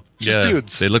dudes now. Just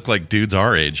dudes. They look like dudes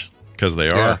our age because they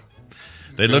are.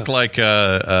 They look like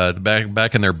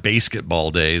back in their basketball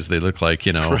days. They look like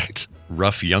right.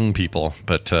 Rough young people,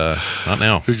 but not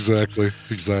now. Exactly.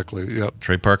 Yep.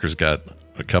 Trey Parker's got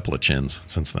a couple of chins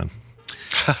since then.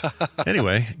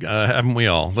 Anyway, haven't we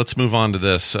all? Let's move on to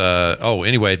this.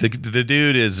 Anyway, the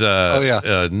dude is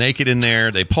naked in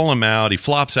there. They pull him out. He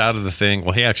flops out of the thing.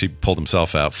 Well, he actually pulled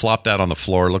himself out, flopped out on the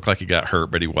floor. Looked like he got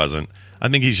hurt, but he wasn't. I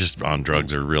think he's just on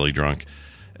drugs or really drunk.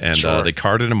 And they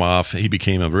carted him off. He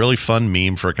became a really fun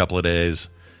meme for a couple of days.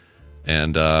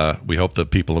 And we hope the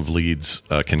people of Leeds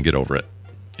can get over it,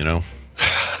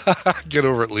 Get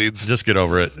over it, Leeds. Just get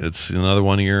over it. It's another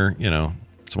one of your,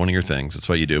 it's one of your things. It's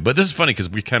what you do. But this is funny because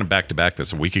we kind of back-to-back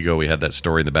this. A week ago, we had that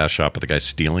story in the bass shop with the guy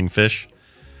stealing fish.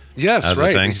 Yes,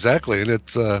 right, exactly. And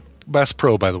it's Bass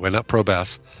Pro, by the way, not Pro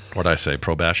Bass. What did I say,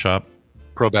 Pro Bass Shop?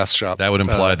 Pro Bass Shop. That would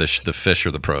imply the fish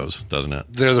are the pros, doesn't it?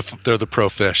 They're the pro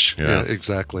fish. Yeah,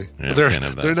 exactly. Yeah,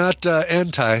 they're not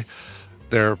anti.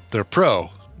 They're pro.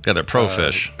 Yeah, they're pro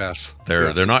fish. Yes.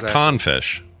 They're not con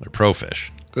fish. They're pro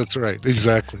fish. That's right.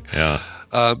 Exactly. Yeah.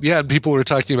 And people were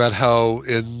talking about how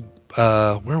in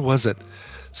where was it?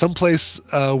 Someplace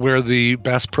where the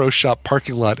Bass Pro Shop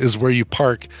parking lot is where you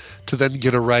park to then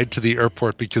get a ride to the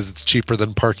airport because it's cheaper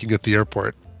than parking at the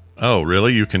airport. Oh,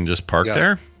 really? You can just park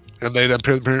there? And they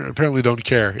apparently don't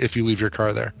care if you leave your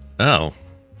car there. Oh,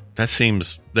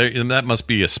 that must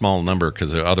be a small number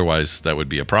because otherwise that would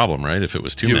be a problem, right? If it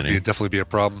was too many. It would definitely be a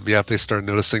problem. Yeah, if they start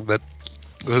noticing that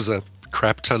there's a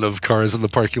crap ton of cars in the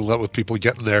parking lot with people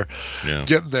getting their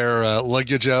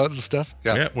luggage out and stuff.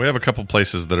 Yeah, we have a couple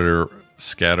places that are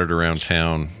scattered around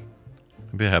town.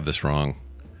 Maybe I have this wrong,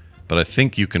 but I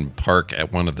think you can park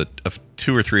at one of the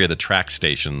 2 or 3 of the track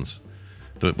stations,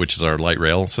 which is our light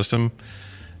rail system.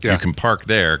 Yeah. You can park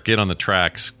there, get on the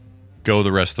tracks, go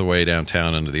the rest of the way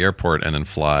downtown into the airport, and then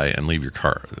fly and leave your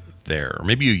car there. Or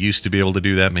maybe you used to be able to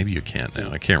do that. Maybe you can't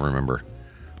now. I can't remember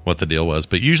what the deal was.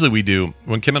 But usually we do.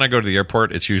 When Kim and I go to the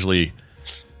airport, it's usually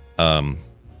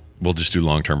we'll just do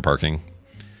long-term parking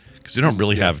because we don't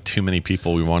really have too many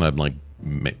people. We want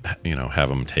to have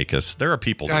them take us. There are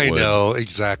people that would. Know,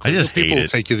 exactly. I just hate people it.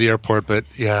 Take you to the airport, but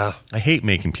yeah. I hate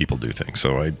making people do things,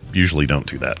 so I usually don't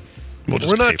do that.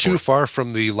 We're not too far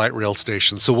from the light rail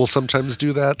station, so we'll sometimes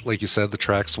do that. Like you said, the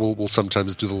tracks, we'll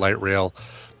sometimes do the light rail,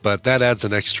 but that adds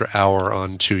an extra hour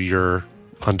onto your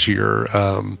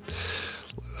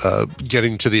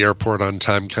getting to the airport on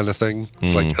time kind of thing.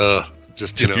 It's like,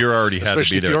 just, if you're already had to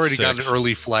be there, if you already got an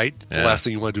early flight, the last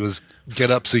thing you want to do is get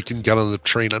up so you can get on the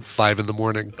train at 5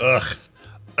 a.m.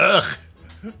 Ugh.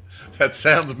 That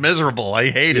sounds miserable. I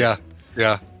hate it.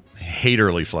 Yeah. I hate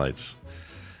early flights.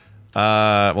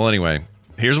 Well, anyway,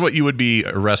 here's what you would be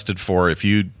arrested for if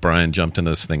you, Brian, jumped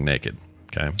into this thing naked.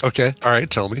 Okay. All right.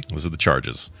 Tell me. These are the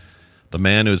charges. The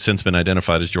man who has since been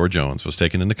identified as George Owens was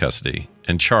taken into custody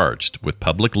and charged with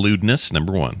public lewdness,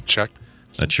 number 1. Check.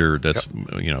 That's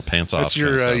pants off. That's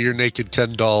your naked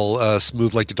Ken doll,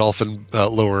 smooth like a dolphin,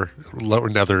 lower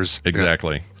nethers.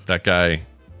 Exactly. Yeah. That guy.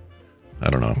 I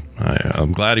don't know.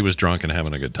 I'm glad he was drunk and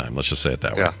having a good time. Let's just say it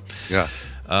that way. Yeah.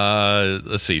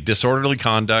 Let's see. Disorderly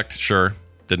conduct. Sure.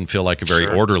 Didn't feel like a very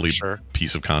orderly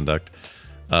piece of conduct.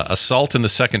 Assault in the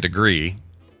second degree.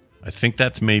 I think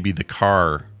that's maybe the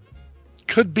car.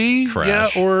 Could be.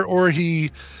 Crash. Yeah. Or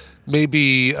he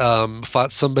maybe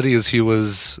fought somebody as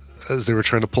they were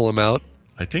trying to pull him out.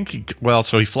 I think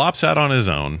so he flops out on his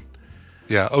own.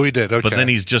 Yeah. Oh, he did. Okay. But then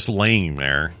he's just laying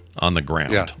there on the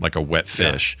ground like a wet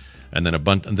fish. Yeah. And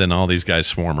then all these guys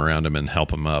swarm around him and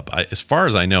help him up. As far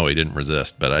as I know, he didn't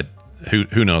resist, but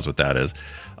who knows what that is?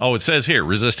 Oh, it says here,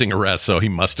 resisting arrest, so he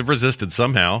must have resisted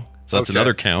somehow. So that's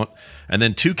another count. And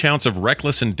then 2 counts of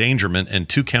reckless endangerment and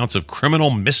 2 counts of criminal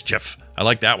mischief. I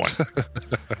like that one.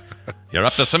 You're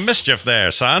up to some mischief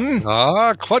there, son.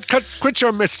 Quit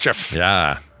your mischief.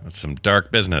 Yeah, that's some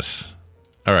dark business.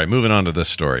 All right, moving on to this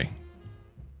story.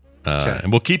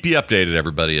 And we'll keep you updated,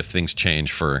 everybody, if things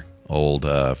change for old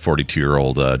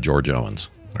 42-year-old George Owens.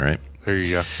 All right. There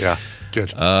you go. Yeah. Good.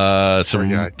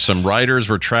 Some riders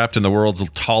were trapped in the world's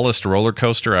tallest roller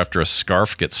coaster after a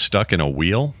scarf gets stuck in a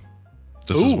wheel.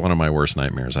 This is one of my worst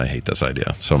nightmares. I hate this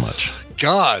idea so much.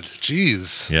 God,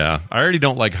 jeez. Yeah. I already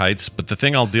don't like heights, but the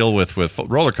thing I'll deal with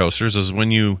roller coasters is when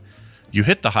you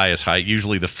hit the highest height,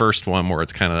 usually the first one where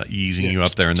it's kind of easing you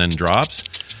up there and then drops.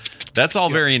 That's all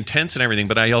very intense and everything,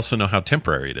 but I also know how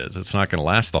temporary it is. It's not going to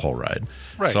last the whole ride.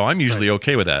 Right, so I'm usually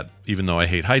okay with that, even though I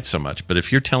hate heights so much. But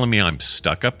if you're telling me I'm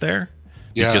stuck up there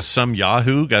because some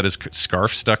yahoo got his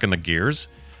scarf stuck in the gears,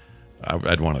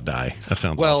 I'd want to die. That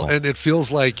sounds awful. And it feels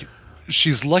like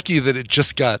she's lucky that it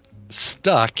just got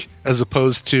stuck as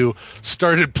opposed to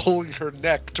started pulling her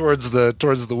neck towards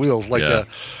the wheels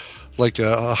like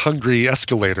a hungry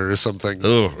escalator or something.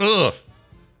 Ugh.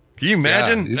 Can you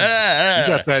imagine?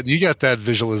 Yeah, you got that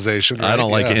visualization. Right? I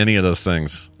don't like any of those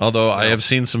things. Although I have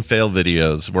seen some fail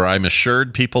videos where I'm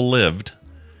assured people lived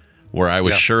where I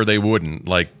was sure they wouldn't.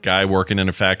 Like guy working in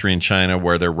a factory in China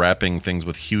where they're wrapping things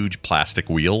with huge plastic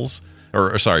wheels.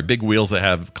 Or big wheels that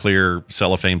have clear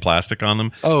cellophane plastic on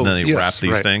them. Oh, and then they wrap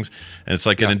these things. And it's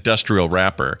like an industrial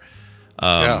wrapper.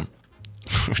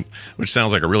 Which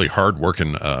sounds like a really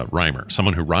hard-working rhymer.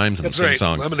 Someone who rhymes and sings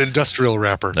songs. I'm an industrial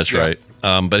rapper. That's right.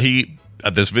 But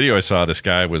at this video I saw, this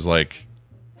guy was like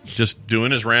just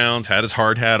doing his rounds, had his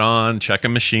hard hat on,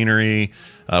 checking machinery,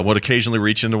 would occasionally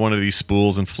reach into one of these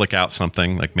spools and flick out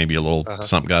something, like maybe a little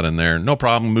something got in there. No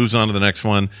problem, moves on to the next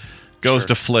one, goes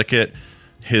to flick it.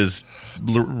 His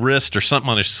wrist or something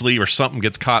on his sleeve or something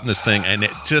gets caught in this thing, and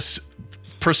it just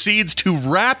proceeds to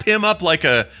wrap him up like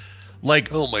oh my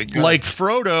God. Like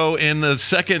Frodo in the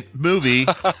second movie.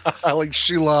 Like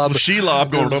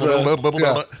Shelob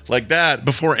going like that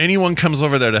before anyone comes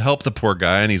over there to help the poor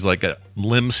guy, and he's like a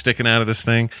limb sticking out of this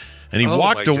thing, and he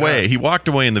walked away. He walked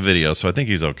away in the video, so I think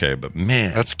he's okay, but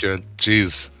man. That's good.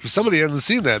 Jeez. If somebody hadn't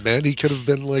seen that, man, he could have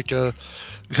been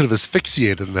could have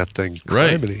asphyxiated in that thing.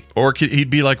 Calamity. Right. Or he'd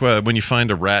be like when you find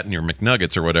a rat in your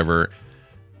McNuggets or whatever,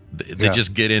 they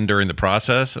just get in during the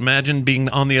process. Imagine being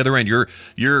on the other end. You're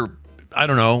I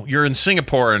don't know, you're in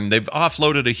Singapore and they've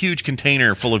offloaded a huge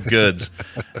container full of goods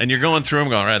and you're going through them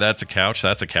going, all right, that's a couch,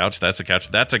 that's a couch, that's a couch.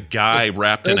 That's a guy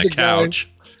wrapped in a couch.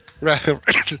 Right.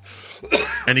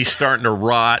 And he's starting to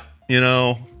rot,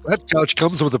 That couch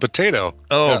comes with a potato.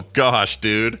 Oh, gosh,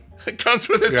 dude. It comes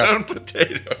with its own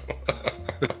potato.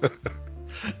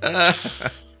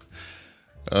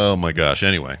 Oh, my gosh.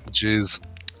 Anyway. Jeez.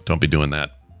 Don't be doing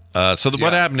that.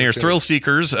 What happened here is thrill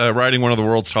seekers riding one of the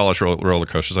world's tallest roller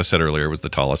coasters. I said earlier it was the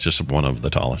tallest, just one of the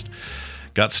tallest.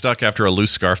 Got stuck after a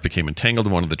loose scarf became entangled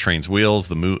in one of the train's wheels.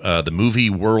 The movie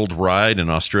World ride in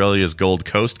Australia's Gold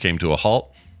Coast came to a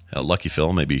halt. Lucky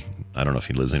Phil, maybe, I don't know if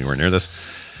he lives anywhere near this.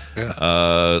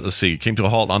 Yeah. Let's see. Came to a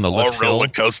halt on the lift hill. Roller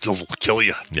coasters will kill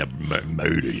you. Yeah,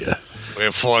 murder you. We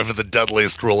have 5 of the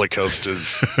deadliest roller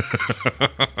coasters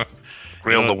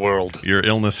around the world. Your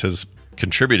illness is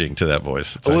contributing to that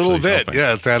voice. It's a little bit. Helping.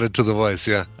 Yeah, it's added to the voice.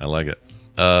 Yeah. I like it.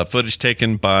 Footage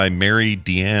taken by Mary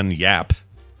Deanne Yap.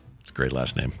 It's a great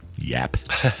last name. Yap.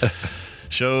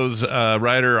 Shows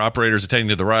rider operators attending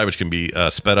to the ride, which can be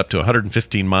sped up to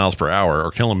 115 miles per hour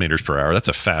or kilometers per hour. That's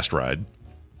a fast ride.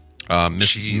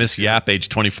 Miss Yap, age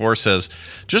 24, says,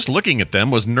 just looking at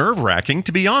them was nerve-wracking,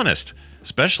 to be honest,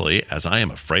 especially as I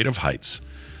am afraid of heights.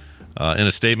 In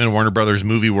a statement, Warner Brothers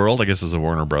Movie World, I guess is a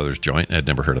Warner Brothers joint. I'd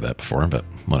never heard of that before, but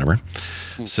whatever.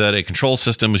 Said a control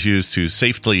system was used to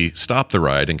safely stop the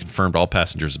ride and confirmed all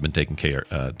passengers have been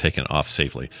taken off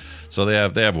safely. So they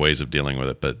have ways of dealing with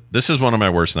it. But this is one of my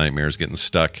worst nightmares, getting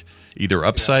stuck either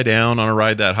upside down on a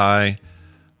ride that high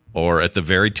or at the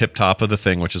very tip top of the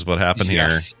thing, which is what happened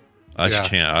here. I just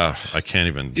can't. I can't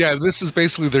even. Yeah, this is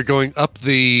basically they're going up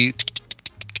the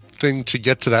thing to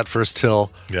get to that first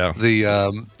hill. Yeah.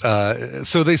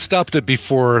 So they stopped it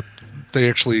before they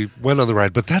actually went on the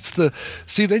ride. But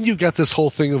then you've got this whole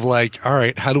thing of like, all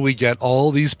right, how do we get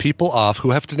all these people off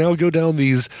who have to now go down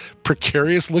these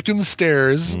precarious looking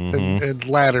stairs and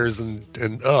ladders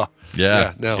and no.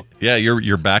 Yeah,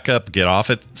 your backup get off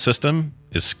it system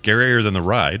is scarier than the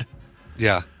ride.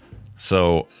 Yeah.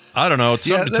 So I don't know. It's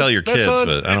something to tell your kids,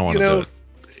 but I don't want to do it.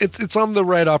 It's on the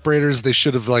ride operators. They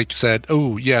should have like said,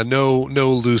 "Oh yeah, no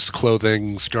loose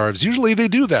clothing, scarves." Usually they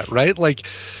do that, right? Like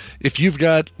if you've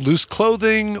got loose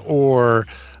clothing or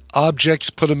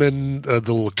objects, put them in the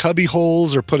little cubby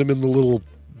holes or put them in the little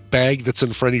bag that's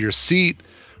in front of your seat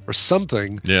or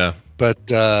something. Yeah. But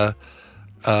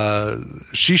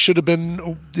she should have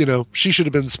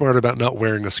been, smart about not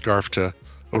wearing a scarf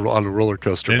on a roller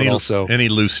coaster, but also any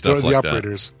loose stuff the like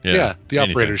operators. that. The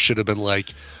operators should have been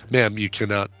like, "Ma'am, you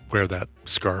cannot wear that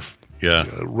scarf. Yeah,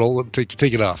 roll it,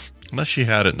 take it off." Unless she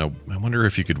had it. I wonder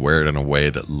if you could wear it in a way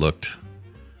that looked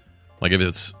like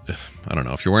if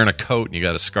you're wearing a coat and you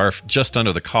got a scarf just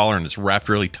under the collar and it's wrapped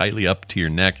really tightly up to your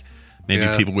neck. Maybe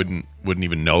people wouldn't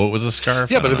even know it was a scarf.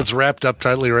 Yeah, but if it's wrapped up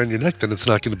tightly around your neck, then it's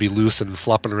not going to be loose and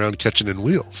flopping around catching in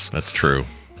wheels. That's true.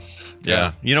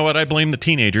 Yeah. You know what? I blame the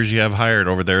teenagers you have hired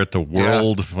over there at the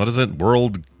World. What is it?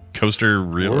 World Coaster.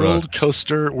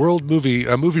 World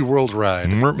Movie World Ride.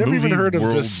 Never even heard of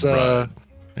this. Never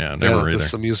either.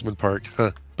 This amusement park.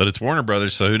 Huh. But it's Warner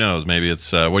Brothers, so who knows? Maybe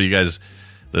it's what do you guys?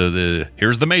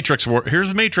 Here's the Matrix. Here's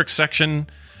the Matrix section.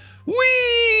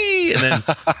 Whee! And then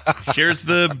here's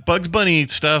the Bugs Bunny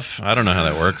stuff. I don't know how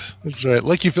that works. That's right.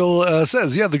 Like Phil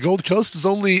says, the Gold Coast is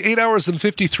only 8 hours and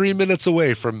 53 minutes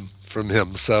away from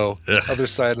him. So other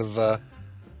side of the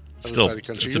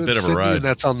country. It's a bit of a ride. And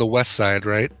that's on the west side,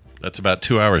 right? That's about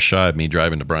 2 hours shy of me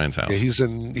driving to Brian's house. Yeah, he's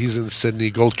in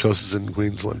Sydney. Gold Coast is in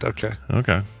Queensland. Okay.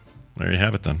 There you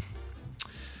have it then.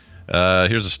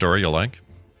 Here's a story you'll like.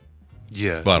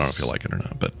 Yeah. Well, I don't know if you'll like it or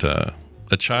not, but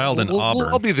a child in Auburn.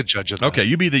 I'll be the judge of that. Okay,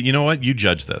 you know what? You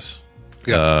judge this.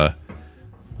 Yeah.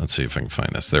 Let's see if I can find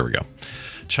this. There we go.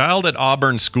 Child at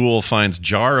Auburn school finds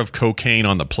jar of cocaine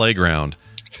on the playground.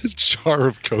 Jar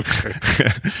of cocaine.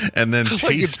 And then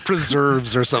like it's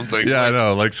preserves or something. Yeah, I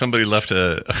know. Like somebody left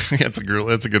that's a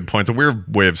good point. It's a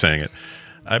weird way of saying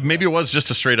it. Maybe it was just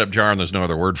a straight up jar and there's no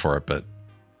other word for it, but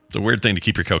it's a weird thing to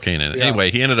keep your cocaine in it. Yeah. Anyway,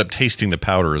 he ended up tasting the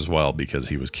powder as well because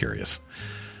he was curious.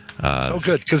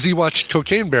 Good, because he watched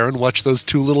Cocaine Bear and watched those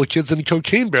two little kids in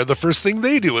Cocaine Bear. The first thing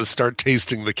they do is start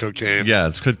tasting the cocaine. Yeah,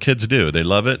 it's what kids do. They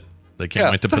love it. They can't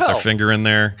wait to put their finger in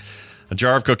there. A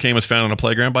jar of cocaine was found on a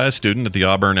playground by a student at the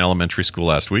Auburn Elementary School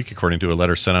last week, according to a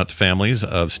letter sent out to families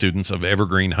of students of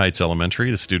Evergreen Heights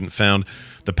Elementary. The student found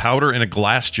the powder in a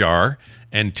glass jar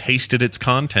and tasted its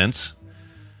contents.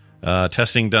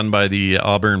 Testing done by the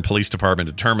Auburn Police Department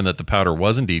determined that the powder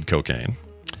was indeed cocaine.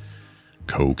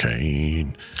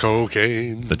 Cocaine.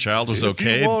 The child was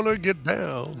okay. If you want to get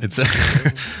down.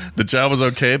 The child was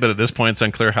okay, but at this point, it's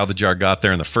unclear how the jar got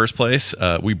there in the first place.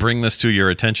 We bring this to your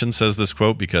attention, says this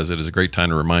quote, because it is a great time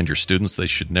to remind your students they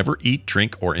should never eat,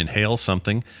 drink, or inhale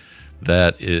something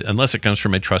unless it comes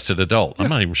from a trusted adult. I'm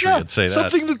not even sure you'd say that.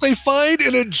 Something that they find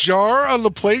in a jar on the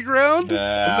playground?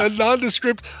 Yeah. A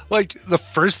nondescript, like the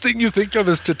first thing you think of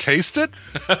is to taste it?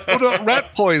 What about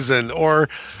rat poison? Or,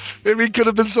 it could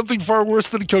have been something far worse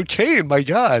than cocaine. My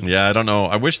God. Yeah, I don't know.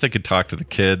 I wish they could talk to the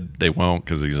kid. They won't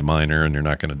because he's a minor and you're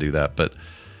not going to do that. But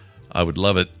I would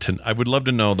love I would love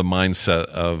to know the mindset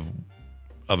of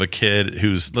a kid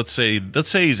who's, let's say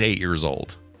he's 8 years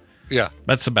old. Yeah.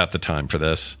 That's about the time for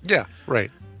this. Yeah,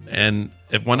 right. And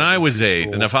when I was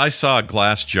 8, and if I saw a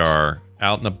glass jar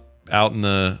out in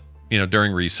the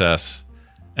during recess,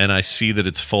 and I see that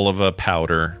it's full of a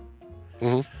powder,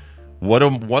 what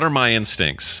are my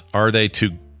instincts? Are they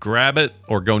to grab it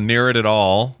or go near it at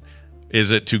all?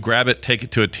 Is it to grab it, take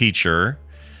it to a teacher?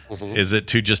 Is it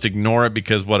to just ignore it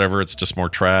because whatever, it's just more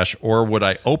trash? Or would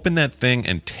I open that thing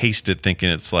and taste it thinking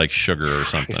it's like sugar or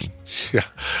something? Yeah.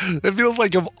 It feels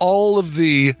like of all of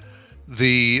the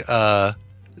paths,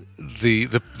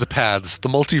 the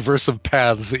multiverse of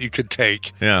paths that you could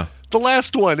take. Yeah. The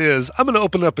last one is, I'm going to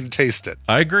open up and taste it.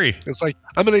 I agree. It's like,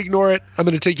 I'm going to ignore it. I'm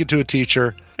going to take it to a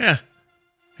teacher. Yeah.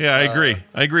 Yeah, I agree.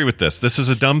 I agree with this. This is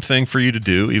a dumb thing for you to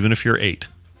do, even if you're 8.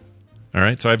 All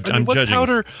right, so I'm what judging.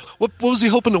 Powder? What was he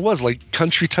hoping it was? Like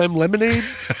Country Time Lemonade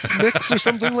mix or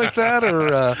something like that?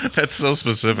 Or that's so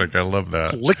specific. I love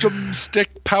that. Lick'em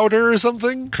stick powder or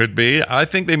something? Could be. I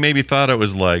think they maybe thought it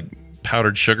was like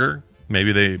powdered sugar.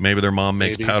 Maybe their mom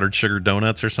makes powdered sugar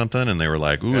donuts or something, and they were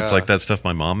like, "Ooh, it's like that stuff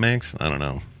my mom makes." I don't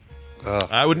know.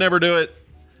 I would never do it.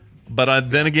 But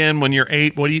then again, when you're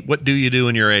 8, what do you do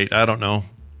when you're 8? I don't know.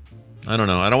 I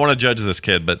don't want to judge this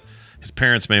kid, but his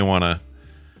parents may want to.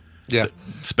 Yeah,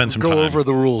 spend some time. Go over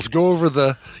the rules. Go over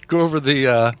the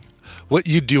what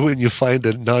you do when you find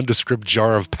a nondescript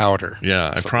jar of powder.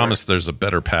 Yeah, I promise there's a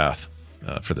better path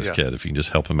for this kid if you can just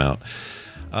help him out.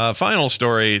 Final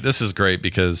story. This is great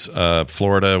because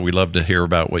Florida, we love to hear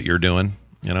about what you're doing.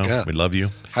 You know, we love you.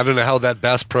 I don't know how that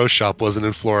Bass Pro Shop wasn't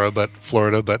in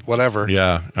Florida, but whatever.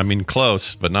 Yeah, I mean,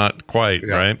 close, but not quite,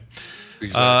 right?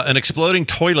 Exactly. An exploding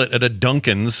toilet at a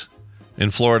Dunkin's in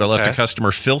Florida left a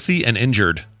customer filthy and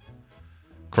injured,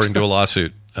 according to a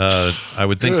lawsuit. I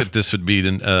would think that this would be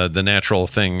the natural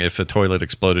thing. If a toilet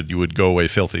exploded, you would go away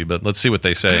filthy. But let's see what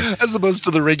they say. As opposed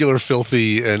to the regular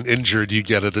filthy and injured you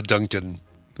get at a Dunkin'.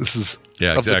 This is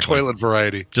of the toilet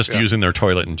variety. Just using their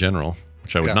toilet in general,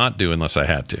 which I would not do unless I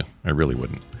had to. I really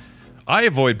wouldn't. I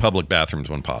avoid public bathrooms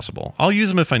when possible. I'll use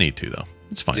them if I need to, though.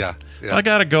 It's fine. Yeah. If I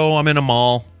got to go, I'm in a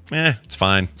mall. It's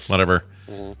fine. Whatever.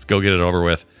 Let's go get it over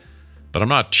with. But I'm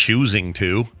not choosing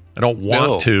to. I don't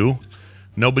want to.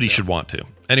 Nobody should want to.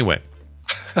 Anyway,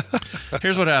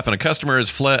 here's what happened. A customer has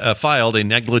filed a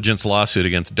negligence lawsuit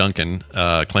against Dunkin',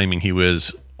 claiming he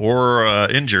was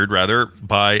injured, rather,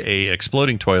 by a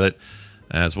exploding toilet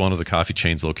as one of the coffee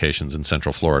chain's locations in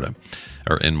Central Florida,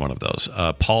 or in one of those.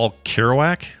 Paul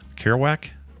Kerouac?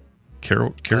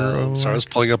 Sorry, I was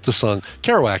pulling up the song.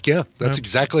 Kerouac, yeah. That's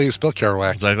exactly how you spell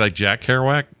Kerouac. Is that like Jack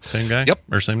Kerouac? Same guy? Yep.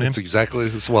 Or same name? It's exactly,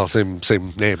 same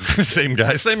name. Same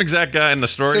guy. Same exact guy in the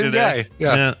story same today. Guy,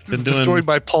 yeah. Just going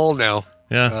by Paul now.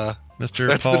 Yeah. Mr.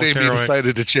 That's Paul the name Kerouac. he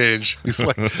decided to change. He's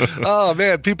like, oh,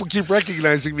 man, people keep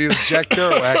recognizing me as Jack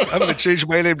Kerouac. I'm going to change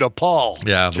my name to Paul.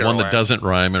 Yeah, the one that doesn't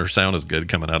rhyme or sound as good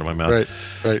coming out of my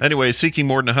mouth. Right. Anyway, seeking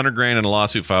more than $100,000 in a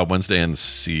lawsuit filed Wednesday in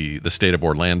the state of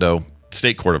Orlando.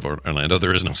 State Court of Orlando.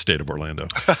 There is no state of Orlando.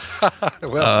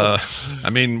 Well,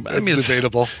 it's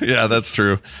debatable. Yeah, that's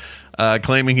true.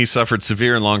 Claiming he suffered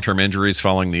severe and long-term injuries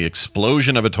following the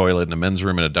explosion of a toilet in a men's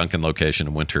room at a Dunkin' location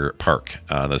in Winter Park.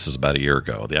 This is about a year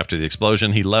ago. After the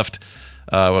explosion, he left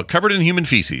covered in human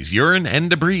feces, urine, and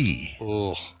debris.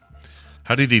 Oh.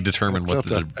 How did he determine what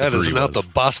the debris was? That is not the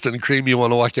Boston cream you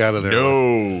want to walk out of there.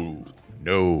 No.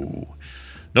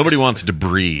 Nobody wants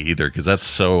debris either because that's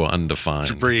so undefined.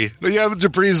 Debris. Yeah,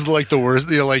 debris is like the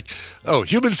worst. You know, like,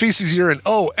 human feces, urine.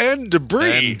 Oh, and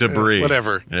debris. And debris.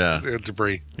 Whatever. Yeah.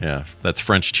 Debris. Yeah. That's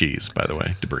French cheese, by the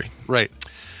way. Debris. Right.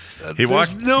 He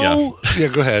walked. Go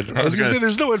ahead. I was going to say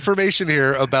there's no information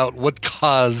here about what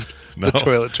caused the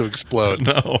toilet to explode.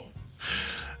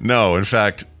 No. In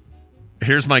fact,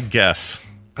 here's my guess.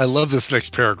 I love this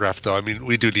next paragraph, though. I mean,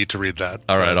 we do need to read that.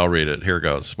 All right, I'll read it. Here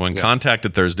goes. When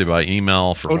contacted Thursday by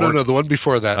email for no, the one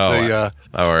before that.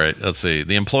 All right, let's see.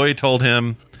 The employee told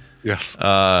him... Yes.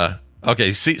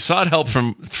 Sought help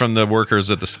from the workers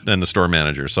and the store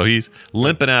manager. So he's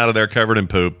limping out of there covered in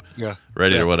poop,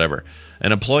 ready to whatever.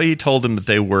 An employee told him that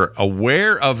they were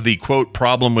aware of the, quote,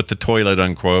 problem with the toilet,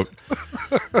 unquote,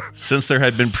 since there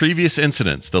had been previous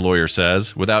incidents, the lawyer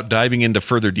says, without diving into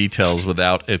further details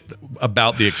about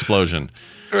the explosion.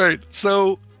 Right.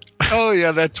 So,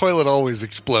 that toilet always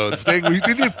explodes. Dang, we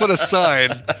need to put a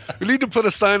sign. We need to put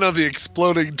a sign on the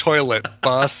exploding toilet,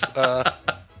 boss.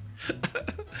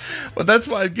 Well, that's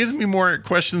why it gives me more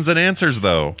questions than answers,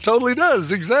 though. Totally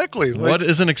does. Exactly. What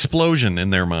is an explosion in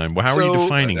their mind? How are you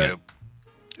defining it?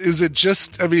 Is it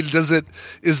just,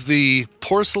 is the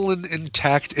porcelain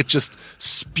intact? It just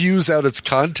spews out its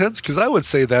contents? Because I would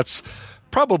say that's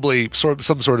probably some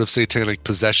sort of satanic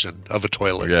possession of a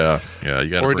toilet. Yeah. You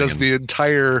got. Or does the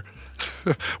entire,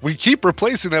 we keep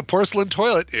replacing that porcelain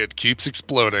toilet, it keeps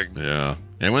exploding. Yeah.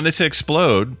 And when they say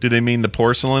explode, do they mean the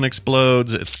porcelain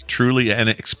explodes? It's truly an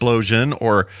explosion,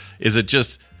 or is it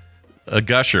just a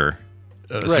gusher,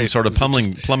 some sort of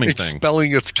plumbing thing,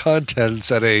 expelling its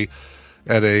contents at a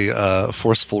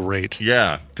forceful rate?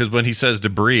 Yeah, because when he says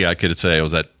debris, I could say,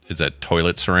 is that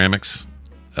toilet ceramics?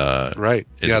 Right.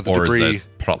 The debris. Is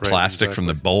that plastic from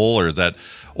the bowl,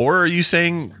 or are you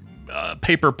saying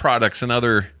paper products and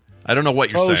other? I don't know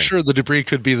what you're saying. Oh, sure, the debris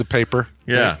could be the paper.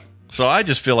 Yeah. Right. So I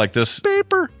just feel like this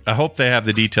paper. I hope they have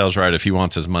the details right if he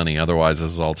wants his money. Otherwise,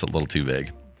 this is all a little too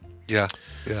vague. Yeah.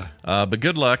 But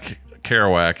good luck,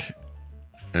 Kerouac,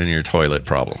 and your toilet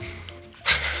problem.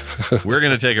 We're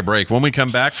going to take a break. When we come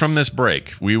back from this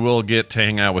break, we will get to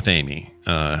hang out with Amy.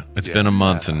 It's been a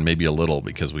month and maybe a little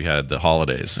because we had the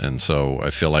holidays. And so I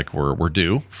feel like we're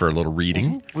due for a little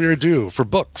reading. We are due for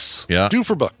books. Yeah. Due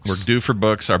for books. We're due for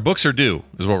books. Our books are due,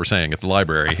 is what we're saying at the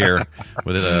library here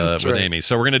with Amy.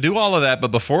 So we're going to do all of that.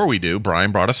 But before we do,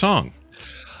 Brian brought a song.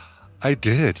 I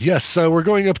did. Yes. We're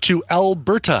going up to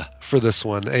Alberta for this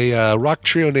one, a rock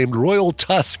trio named Royal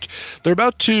Tusk. They're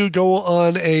about to go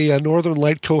on a Northern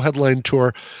Light co-headline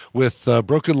tour with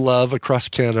Broken Love across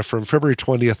Canada from February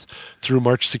 20th through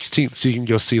March 16th, so you can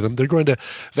go see them. They're going to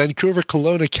Vancouver,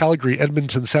 Kelowna, Calgary,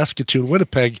 Edmonton, Saskatoon,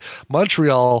 Winnipeg,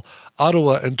 Montreal,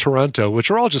 Ottawa, and Toronto, which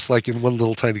are all just like in one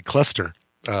little tiny cluster.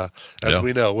 As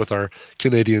we know with our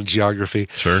Canadian geography.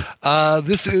 Sure.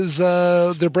 This is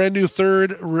their brand new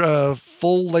third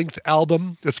full-length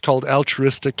album. It's called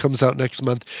Altruistic, comes out next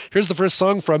month. Here's the first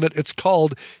song from it. It's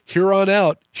called Here On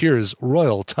Out. Here's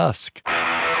Royal Tusk.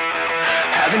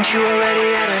 Haven't you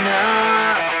already had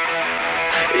enough?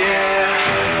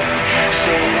 Yeah.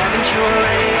 Say, haven't you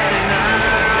already had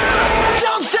enough?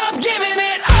 Don't stop giving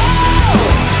it all.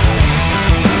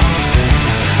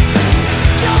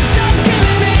 Don't stop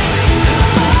giving it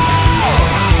all.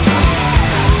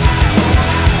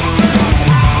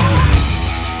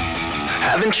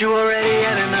 Haven't you already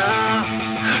had enough?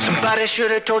 Somebody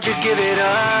should have told you give it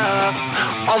up.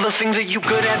 All the things that you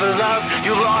could ever love,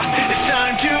 you lost. It's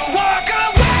time to walk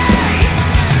away.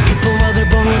 Some people are they're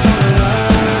born without a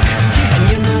luck, and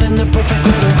you're not in the perfect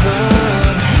little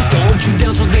club. Don't hold you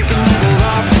down so they can level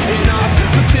up and up.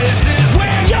 But this is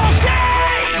where you'll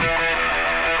stay.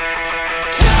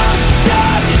 Don't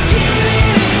stop giving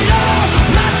it all,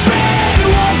 my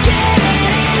friend. Won't get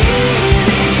any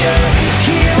easier.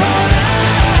 Here on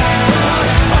out,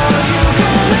 are you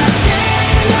gonna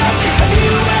stand up? Have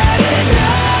you had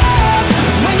enough?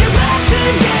 When your back's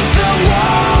against the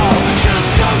wall, just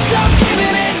don't stop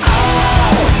giving it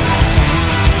all.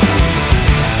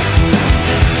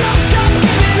 Don't stop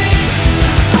giving it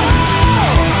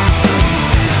all.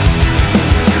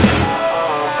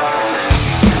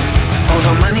 All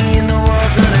the money in the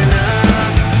world's not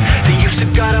enough. They used to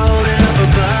gotta hold it up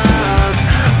above.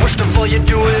 Worst of all, you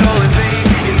do it all in vain,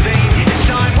 in vain. It's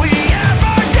time we have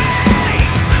our day.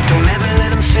 Don't ever let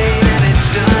them say that it's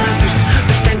done,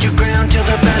 but stand your ground till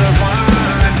the battle's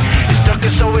won. It's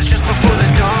darkest always just before the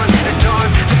dawn,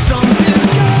 that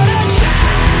something's gonna change.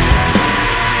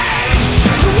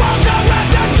 The walls are at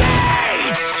the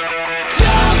gates.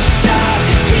 Don't stop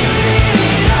giving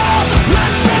it all, my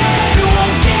friend.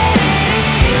 Won't get any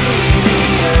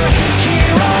easier.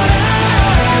 Here on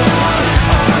out,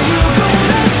 are you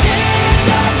gonna stand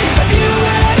up? Have you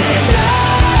had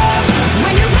enough?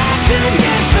 When your back's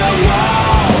against the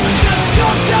wall, just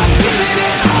don't stop giving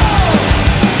it all.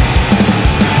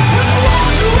 When the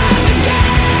walls are at the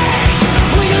gates,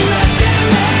 will you let them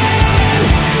in?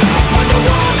 When the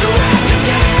walls are at the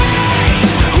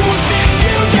gates, who will stand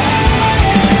you down?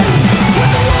 When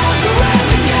the walls are at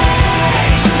the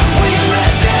gates, will you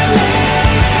let them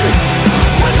in?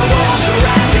 When the walls are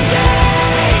at the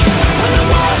gates, when the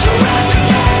walls are at the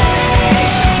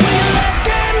gates, will you let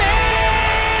them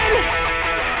in?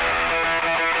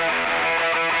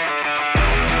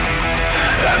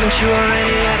 Haven't you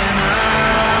already had enough?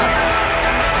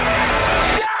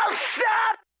 Don't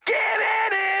stop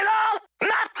giving it all,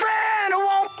 my friend.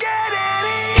 Won't get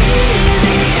any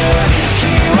easier.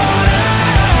 Here on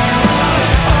out,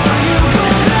 are you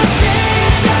gonna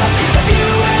stand up? Have you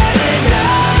had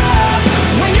enough?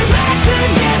 When your back's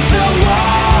against the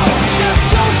wall, just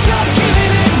don't stop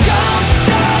giving it. Don't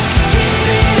stop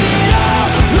giving it all,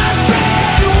 my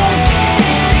friend. Won't get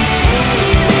any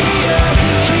easier.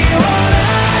 Here on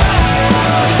out,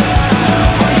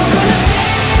 are you gonna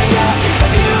stand up?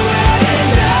 Have you had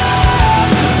enough?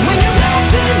 When your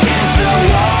back's against the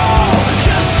wall,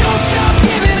 just don't stop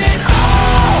giving it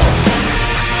all.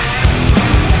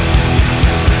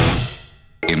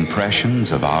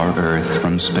 Impressions of our Earth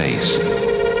from space.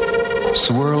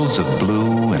 Swirls of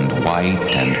blue and white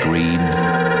and green,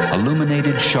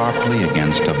 illuminated sharply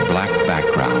against a black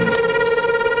background.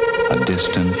 A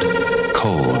distant,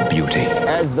 cold beauty.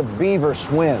 As the beaver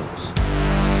swims.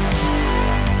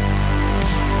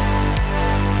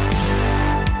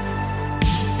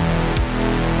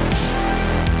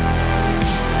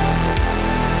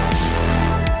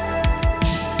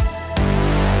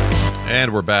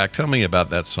 And we're back. Tell me about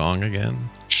that song again.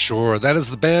 Sure. That is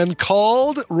the band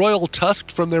called Royal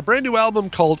Tusk from their brand new album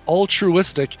called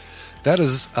Altruistic. That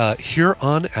is Here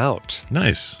On Out.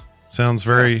 Nice. Sounds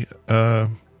very, I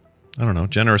don't know,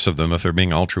 generous of them if they're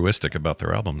being altruistic about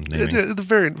their album naming.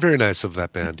 Very, very nice of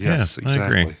that band. Yes, Yeah,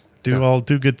 exactly. I agree.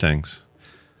 do good things.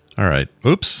 All right.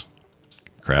 Oops.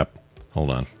 Crap. Hold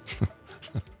on.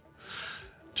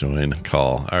 Join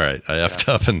call. All right. I effed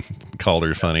up and called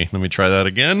her funny. Let me try that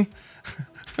again.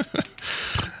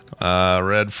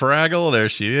 Red Fraggle. There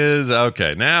she is.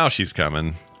 Okay. Now she's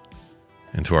coming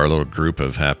into our little group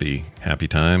of happy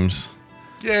times.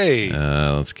 Yay.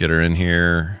 Let's get her in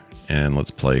here and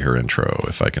let's play her intro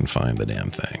if I can find the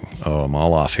damn thing. Oh, I'm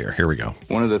all off here. Here we go.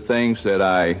 One of the things that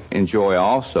I enjoy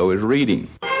also is reading.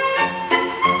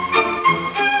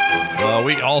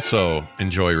 We also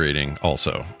enjoy reading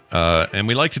also. And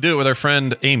we like to do it with our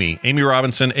friend Amy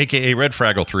Robinson, a.k.a. Red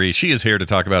Fraggle 3. She is here to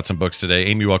talk about some books today.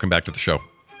 Amy, welcome back to the show.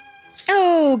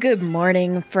 Oh, good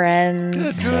morning,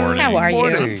 friends. Good morning. How are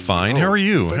you? Fine. How are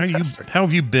you? How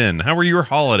have you been? How were your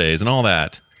holidays and all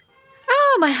that?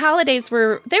 Oh, my holidays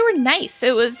were nice.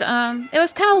 It was kind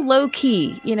of low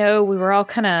key. You know, we were all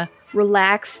kind of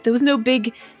relaxed. There was no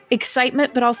big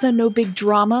excitement, but also no big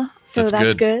drama. So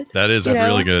that's good. That is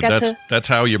really good. That's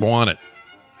how you want it,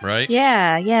 right?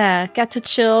 Yeah. Got to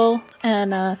chill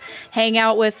and hang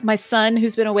out with my son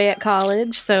who's been away at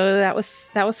college. So that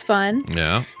was fun.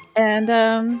 Yeah.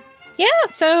 And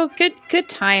so good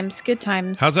times.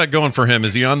 How's that going for him?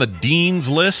 Is he on the dean's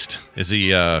list? Is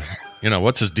he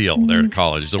what's his deal there at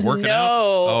college? Is it working out?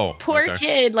 No, poor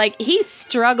kid. Like, he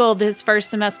struggled his first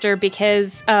semester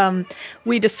because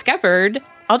we discovered.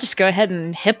 I'll just go ahead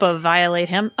and HIPAA violate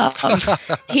him.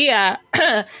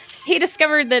 He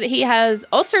discovered that he has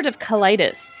ulcerative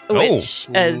colitis, which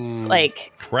is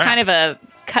like kind of a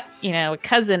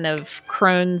cousin of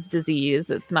Crohn's disease.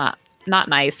 It's not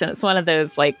nice, and it's one of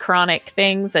those like chronic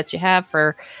things that you have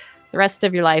for the rest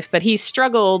of your life. But he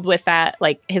struggled with that.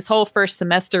 Like, his whole first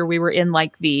semester, we were in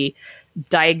like the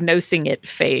diagnosing it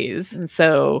phase, and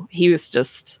so he was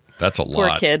just. That's a poor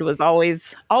lot. Kid was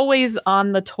always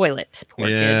on the toilet. Poor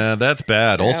kid. That's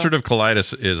bad. Yeah. Ulcerative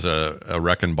colitis is a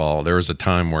wrecking ball. There was a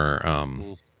time where I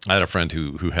had a friend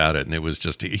who had it, and it was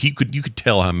just you could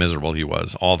tell how miserable he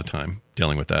was all the time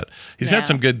dealing with that. He's had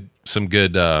some good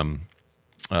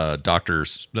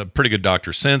doctors, pretty good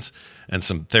doctors since, and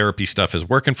some therapy stuff is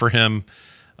working for him.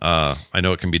 I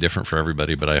know it can be different for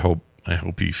everybody, but I hope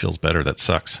he feels better. That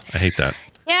sucks. I hate that.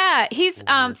 Yeah, he's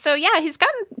he's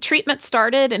gotten treatment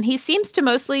started, and he seems to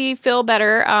mostly feel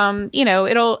better.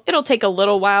 It'll take a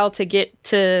little while to get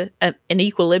to an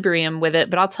equilibrium with it,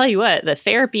 but I'll tell you what, the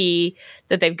therapy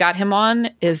that they've got him on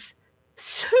is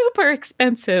super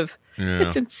expensive. Yeah.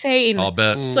 It's insane. I'll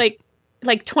bet it's like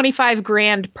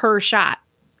 $25,000 per shot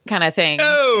kind of thing.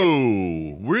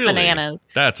 Oh, really? Bananas.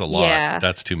 That's a lot. Yeah.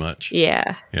 That's too much.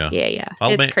 Yeah.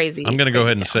 It's crazy. I'm going to go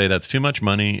ahead and say that's too much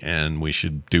money, and we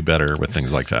should do better with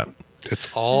things like that. It's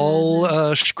all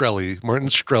Martin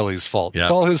Shkreli's fault. Yeah.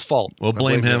 It's all his fault. We'll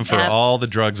blame him for all the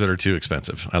drugs that are too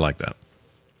expensive. I like that.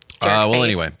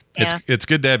 Anyway, it's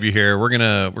good to have you here. We're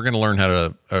gonna learn how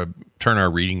to turn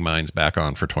our reading minds back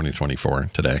on for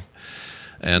 2024 today.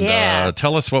 And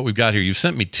tell us what we've got here. You've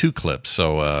sent me 2 clips,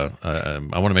 so I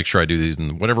want to make sure I do these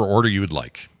in whatever order you would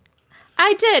like.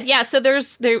 I did, yeah. So they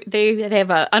have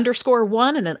a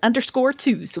 _1 and an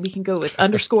 _2, so we can go with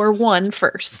 _1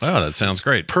 first. Wow, that sounds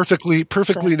great. Perfectly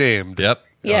named. Yep.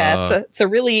 Yeah, it's a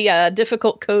really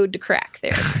difficult code to crack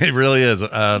there. It really is.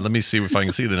 Let me see if I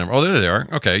can see the number. Oh, there they are.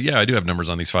 Okay, yeah, I do have numbers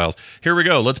on these files. Here we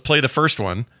go. Let's play the first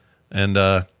one, and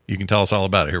you can tell us all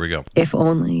about it. Here we go. If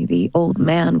only the old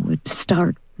man would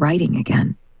start writing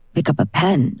again. Pick up a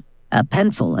pen, a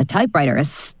pencil, a typewriter, a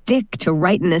stick to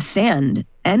write in the sand,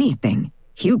 anything.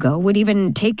 Hugo would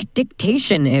even take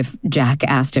dictation if Jack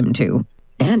asked him to.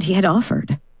 And he had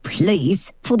offered.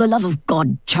 Please, for the love of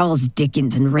God, Charles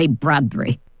Dickens and Ray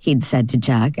Bradbury, he'd said to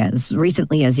Jack as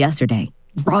recently as yesterday.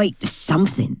 Write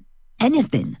something.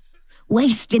 Anything.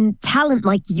 Wasting talent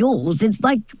like yours is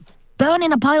like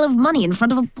burning a pile of money in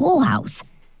front of a poorhouse.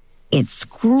 It's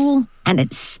cruel and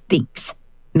it stinks.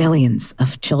 Millions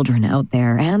of children out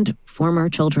there, and former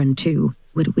children too,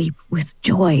 would weep with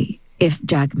joy if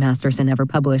Jack Masterson ever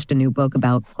published a new book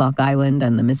about Clock Island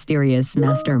and the mysterious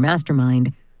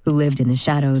mastermind who lived in the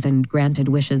shadows and granted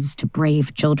wishes to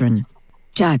brave children.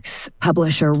 Jack's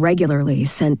publisher regularly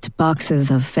sent boxes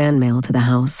of fan mail to the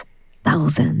house.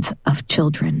 Thousands of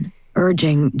children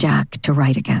urging Jack to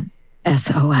write again.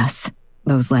 SOS,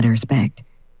 those letters begged.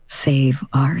 Save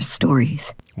our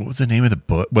stories. What was the name of the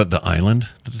book? What, the island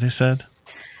that they said?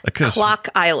 Clock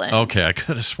Island. Okay, I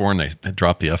could have sworn they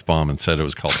dropped the F-bomb and said it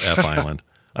was called F Island.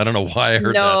 I don't know why I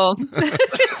heard that.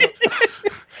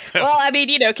 Well, I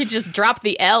mean, could just drop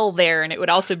the L there and it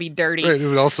would also be dirty. Right, it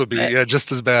would also be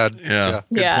just as bad. Yeah.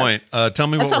 Good point. Tell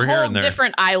me what we're hearing there. It's a whole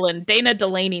different island. Dana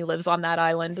Delaney lives on that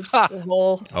island. It's a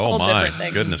whole different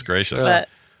thing. Goodness gracious. But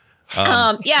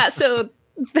Yeah, so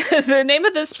the name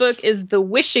of this book is The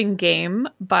Wishing Game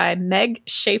by Meg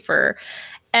Schaefer.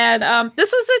 And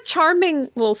this was a charming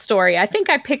little story. I think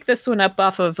I picked this one up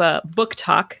off of Book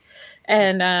Talk.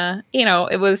 And,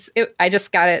 I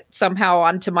just got it somehow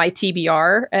onto my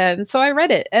TBR. And so I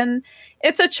read it. And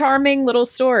it's a charming little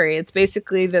story. It's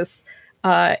basically this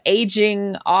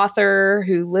aging author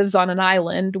who lives on an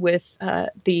island with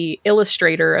the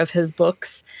illustrator of his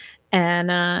books.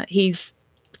 And he's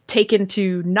taken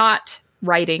to not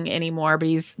writing anymore, but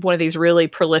he's one of these really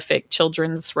prolific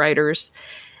children's writers.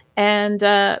 And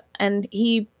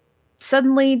he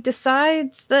suddenly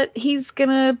decides that he's going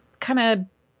to kind of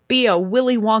be a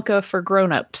Willy Wonka for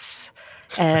grown-ups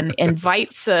and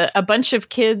invites a bunch of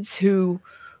kids who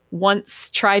once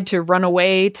tried to run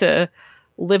away to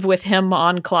live with him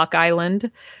on Clock Island,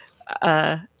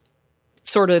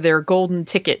 sort of their golden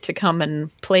ticket to come and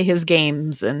play his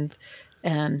games and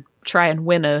try and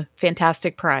win a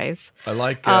fantastic prize. I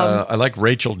like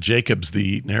Rachel Jacobs,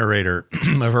 the narrator.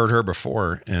 I've heard her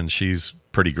before, and she's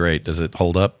pretty great. Does it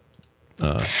hold up?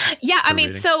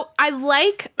 Reading? So I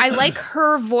like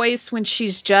her voice when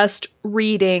she's just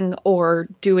reading or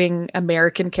doing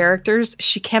American characters.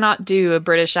 She cannot do a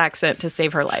British accent to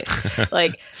save her life.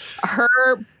 Like her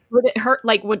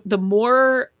like the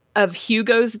more of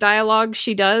Hugo's dialogue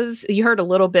she does, you heard a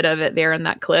little bit of it there in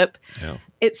that clip. Yeah.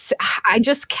 I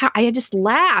just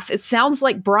laugh. It sounds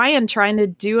like Brian trying to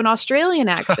do an Australian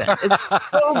accent. It's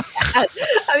so bad.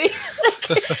 I mean,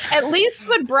 like, at least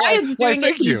when Brian's doing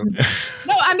it,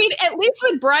 at least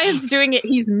when Brian's doing it,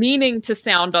 he's meaning to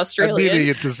sound Australian, meaning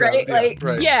it to sound, right?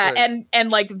 Right.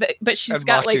 And like, but she's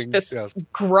got mocking, like this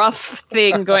gruff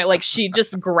thing going. Like she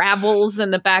just gravels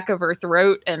in the back of her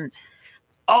throat and.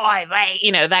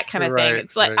 That kind of thing.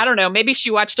 It's like, I don't know, maybe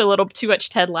she watched a little too much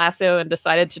Ted Lasso and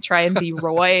decided to try and be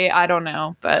Roy. I don't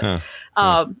know. But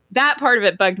that part of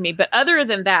it bugged me. But other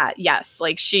than that, yes,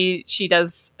 like she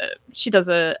does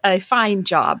a fine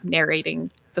job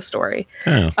narrating the story.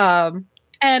 Yeah.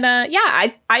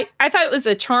 I thought it was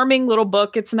a charming little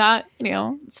book. It's not,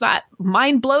 it's not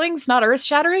mind blowing. It's not earth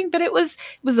shattering, but it was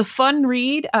a fun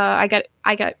read. I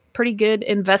got pretty good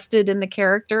invested in the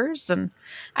characters and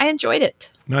I enjoyed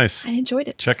it. Nice. I enjoyed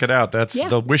it. Check it out. That's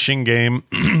The Wishing Game.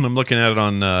 I'm looking at it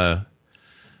on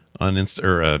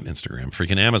Instagram,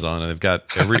 freaking Amazon. And they've got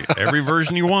every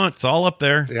version you want. It's all up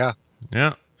there. Yeah.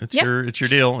 Yeah. It's your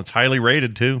deal. It's highly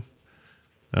rated too.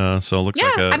 So it looks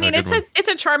like it's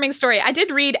a charming story. I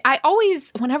did read. I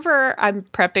always, whenever I'm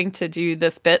prepping to do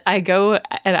this bit, I go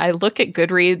and I look at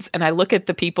Goodreads and I look at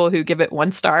the people who give it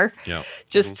 1 star,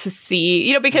 just to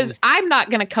see, because I'm not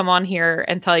going to come on here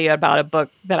and tell you about a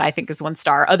book that I think is 1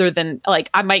 star. Other than like,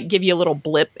 I might give you a little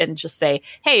blip and just say,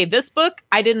 "Hey, this book,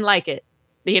 I didn't like it,"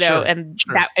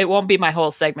 that it won't be my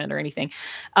whole segment or anything.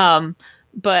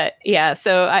 But yeah,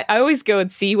 so I always go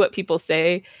and see what people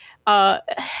say.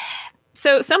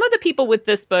 So some of the people with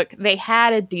this book, they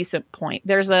had a decent point.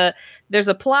 There's a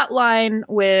plot line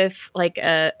with like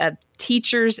a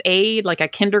teacher's aide, like a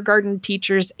kindergarten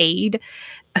teacher's aide,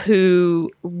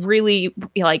 who really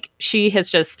she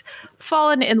has just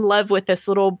fallen in love with this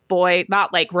little boy,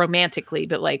 not like romantically,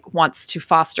 but like wants to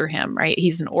foster him, right?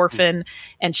 He's an orphan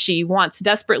and she wants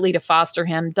desperately to foster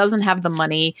him, doesn't have the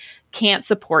money, can't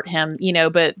support him,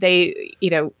 but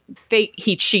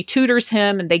she tutors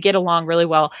him and they get along really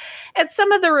well. And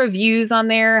some of the reviews on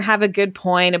there have a good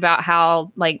point about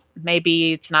how like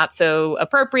maybe it's not so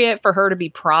appropriate for her to be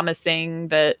promising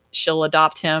that she'll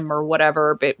adopt him or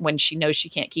whatever, but when she knows she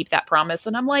can't keep that promise.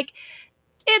 And I'm like,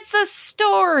 it's a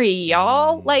story,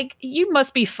 y'all. Like, you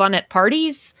must be fun at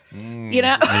parties,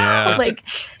 Yeah. like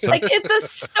it's a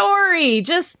story.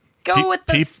 Just go with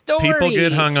the story. People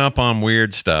get hung up on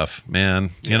weird stuff,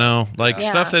 man.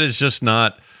 Stuff that is just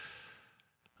not,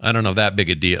 I don't know, that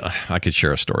big a deal. I could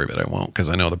share a story, but I won't because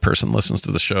I know the person listens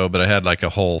to the show. But I had like a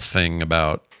whole thing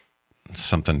about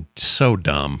something so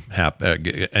dumb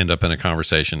end up in a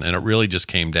conversation, and it really just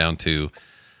came down to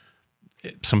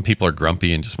some people are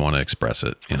grumpy and just want to express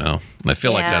it, And I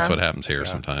feel like that's what happens here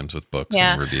sometimes with books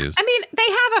and reviews. I mean,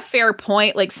 they have a fair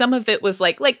point. Like some of it was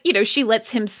like, she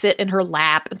lets him sit in her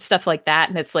lap and stuff like that.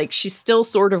 And it's like, she's still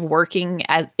sort of working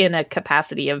in a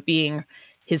capacity of being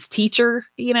his teacher,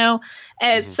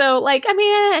 And so like, they're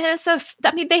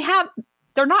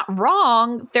not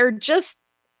wrong. They're just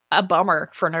a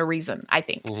bummer for no reason, I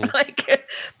think.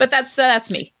 But that's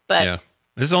me. But yeah.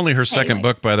 This is only her second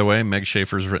book, by the way. Meg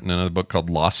Schaefer's written another book called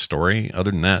Lost Story.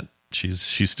 Other than that, she's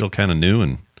still kind of new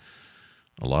and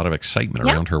a lot of excitement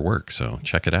around her work. So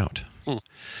check it out.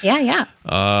 Yeah.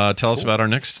 Tell us about our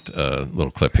next little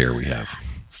clip here we have.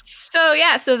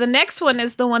 So the next one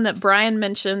is the one that Brian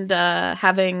mentioned,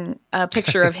 having a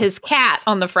picture of his cat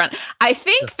on the front. I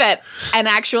think that in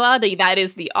actuality that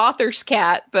is the author's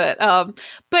cat, but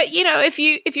if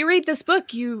you read this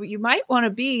book, you might want to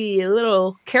be a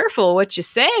little careful what you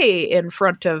say in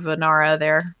front of Anara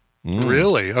there.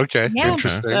 Really? Okay. Yeah.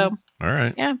 Interesting. So, all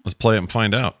right. Yeah. Let's play it and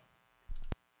find out.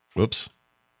 Whoops.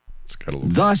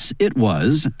 Thus it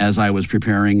was, as I was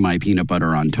preparing my peanut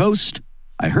butter on toast,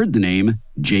 I heard the name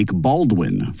Jake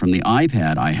Baldwin from the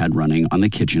iPad I had running on the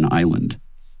kitchen island.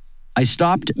 I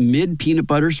stopped mid-peanut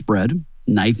butter spread,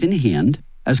 knife in hand,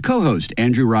 as co-host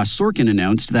Andrew Ross Sorkin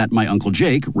announced that my Uncle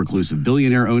Jake, reclusive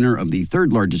billionaire owner of the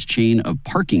third largest chain of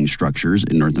parking structures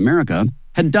in North America,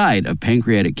 had died of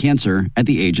pancreatic cancer at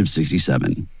the age of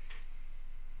 67.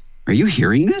 Are you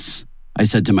hearing this? I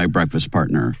said to my breakfast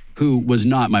partner, who was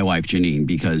not my wife Janine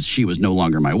because she was no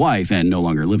longer my wife and no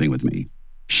longer living with me.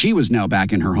 She was now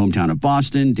back in her hometown of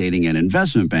Boston, dating an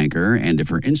investment banker, and if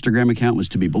her Instagram account was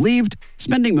to be believed,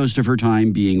 spending most of her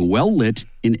time being well-lit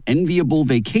in enviable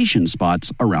vacation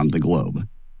spots around the globe.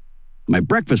 My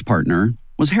breakfast partner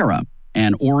was Hera,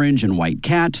 an orange and white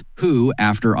cat who,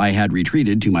 after I had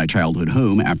retreated to my childhood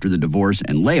home after the divorce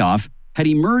and layoff, had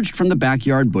emerged from the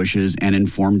backyard bushes and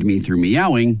informed me through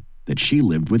meowing that she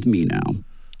lived with me now.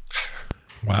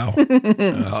 Wow.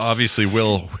 Obviously,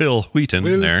 Will Wheaton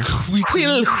there.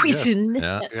 Will Wheaton.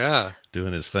 Yeah.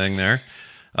 Doing his thing there.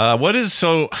 I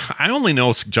only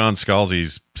know John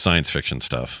Scalzi's science fiction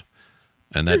stuff,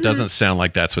 and that doesn't sound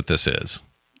like that's what this is.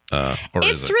 Or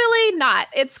it's is it? really not.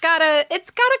 It's got a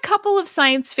couple of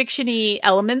science fiction-y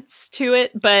elements to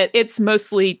it, but it's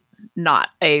mostly not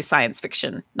a science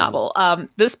fiction novel.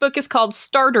 This book is called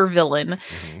Starter Villain,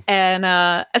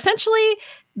 and essentially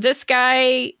this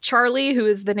guy, Charlie, who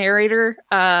is the narrator,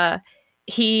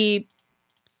 he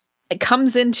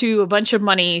comes into a bunch of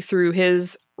money through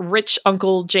his rich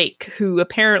uncle Jake, who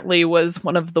apparently was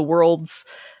one of the world's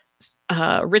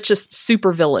richest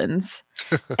supervillains.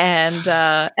 and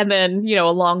then,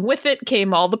 along with it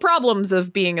came all the problems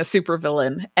of being a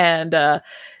supervillain. And the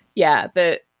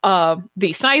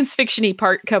science fiction-y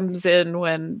part comes in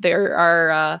when there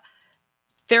are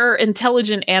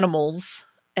intelligent animals.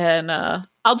 And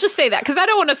I'll just say that because I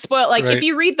don't want to spoil. Like, if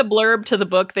you read the blurb to the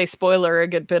book, they spoiler a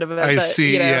good bit of it. I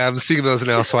see. Yeah, I'm seeing those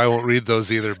now, so I won't read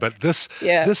those either. But this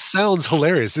sounds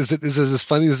hilarious. Is it as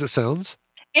funny as it sounds?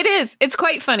 It is. It's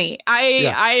quite funny.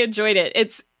 I enjoyed it.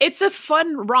 It's a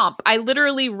fun romp. I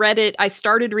literally read it. I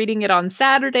started reading it on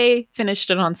Saturday, finished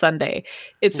it on Sunday.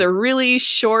 It's a really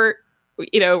short.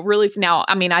 Now.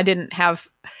 I mean, I didn't have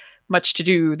much to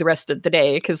do the rest of the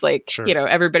day because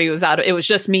everybody was out. It was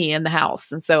just me in the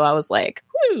house. And so I was like,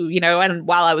 whoo, and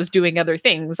while I was doing other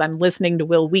things, I'm listening to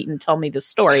Will Wheaton tell me this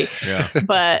story. Yeah.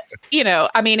 But,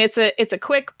 I mean, it's a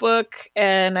quick book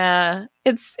and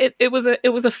it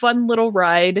was a fun little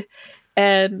ride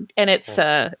and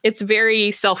it's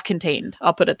very self-contained.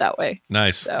 I'll put it that way.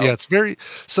 Nice. So. Yeah. It's very,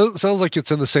 so it sounds like it's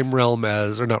in the same realm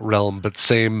as, or not realm, but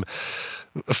same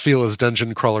feel as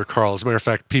Dungeon Crawler Carl. As a matter of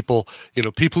fact, people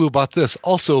who bought this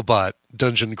also bought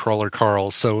Dungeon Crawler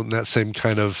Carl. So in that same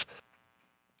kind of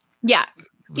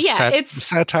it's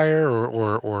satire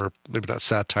or maybe not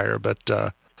satire, but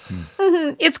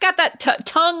it's got that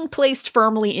tongue placed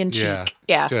firmly in cheek.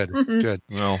 Yeah. Good. Good.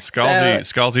 Well,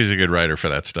 Scalzi's a good writer for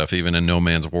that stuff, even in No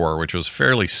Man's War, which was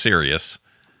fairly serious.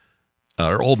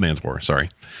 Or Old Man's War, sorry.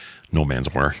 No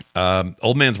Man's War.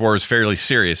 Old Man's War is fairly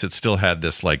serious. It still had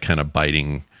this like kind of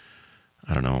biting,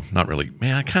 I don't know, not really,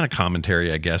 kind of commentary,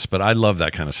 I guess. But I love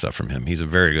that kind of stuff from him. He's a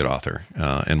very good author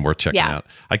and worth checking out.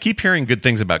 I keep hearing good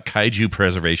things about Kaiju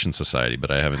Preservation Society,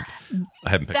 but I haven't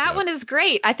picked it that up. one is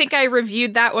great. I think I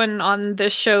reviewed that one on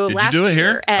this show last year. Did you do it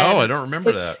here? I don't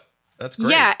remember that. That's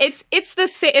great. Yeah, it's the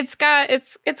same. It's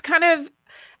kind of,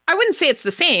 I wouldn't say it's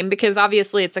the same because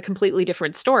obviously it's a completely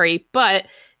different story, but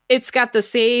it's got the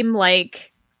same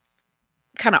like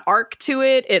kind of arc to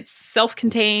it. It's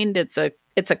self-contained. It's a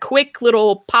quick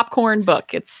little popcorn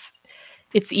book. It's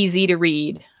easy to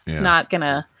read. Yeah.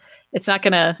 It's not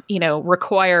gonna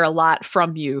require a lot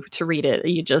from you to read it.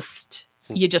 You just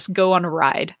go on a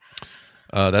ride.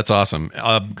 That's awesome.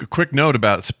 Quick note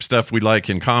about stuff we like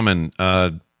in common.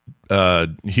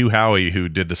 Hugh Howey, who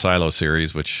did the Silo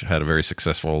series, which had a very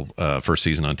successful first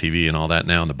season on TV and all that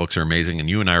now, and the books are amazing, and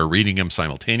you and I are reading them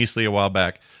simultaneously a while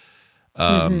back.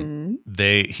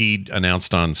 He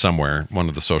announced on somewhere, one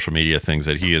of the social media things,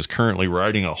 that he is currently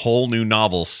writing a whole new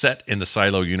novel set in the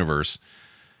Silo universe,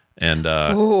 and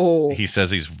he says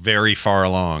he's very far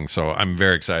along, so I'm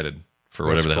very excited for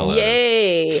whatever the hell that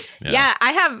is. Yay. Yeah,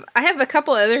 I have a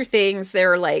couple other things.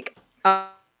 They're like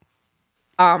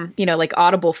like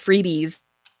Audible freebies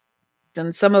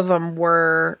and some of them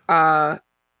were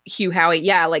Hugh Howey.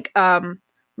 Yeah, like let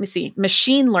me see,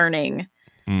 machine learning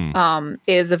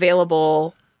is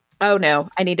available. Oh no,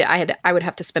 I would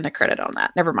have to spend a credit on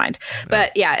that. Never mind.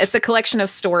 But yeah, it's a collection of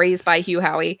stories by Hugh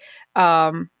Howey.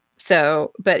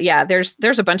 But yeah,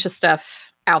 there's a bunch of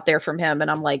stuff out there from him, and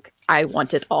I'm like, I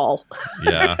want it all.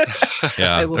 Yeah.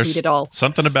 I will read it all.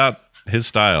 Something about his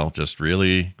style just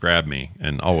really grabbed me,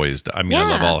 and always. I mean, I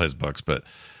love all his books, but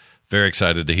very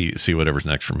excited to see whatever's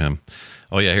next from him.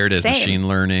 Oh yeah, here it is. Same. Machine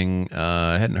learning.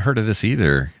 I hadn't heard of this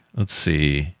either. Let's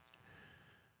see.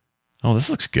 Oh,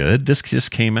 this looks good. This just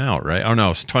came out, right? Oh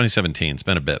no, it's 2017. It's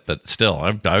been a bit, but still,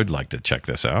 I would like to check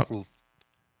this out.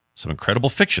 Some incredible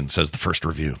fiction, says the first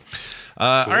review.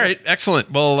 All right,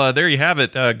 excellent. Well, there you have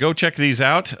it. Go check these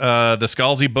out. The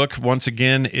Scalzi book, once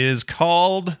again, is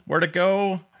called, where'd it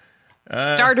go?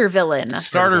 Starter Villain.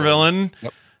 Starter Villain.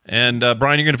 Yep. And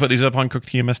Brian, you're going to put these up on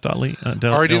quicktms.li?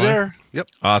 Already there. Yep.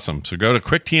 Awesome. So go to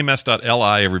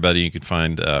quicktms.li, everybody. You can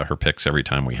find her picks every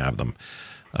time we have them.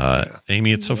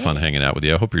 Amy, it's so fun hanging out with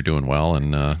you. I hope you're doing well,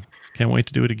 and can't wait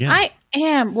to do it again. I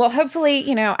am. Well, hopefully,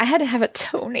 I had to have a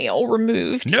toenail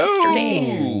removed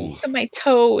yesterday. So my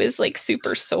toe is like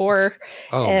super sore.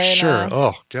 Oh, and, sure.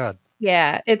 Oh, God.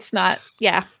 Yeah, it's not.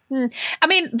 Yeah. I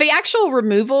mean, the actual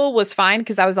removal was fine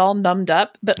because I was all numbed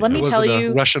up. But let me tell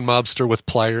you, a Russian mobster with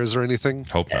pliers or anything?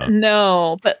 Hope not.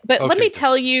 No, but let me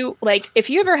tell you, like, if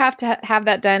you ever have to have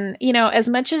that done, as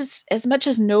much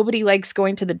as nobody likes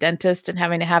going to the dentist and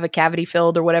having to have a cavity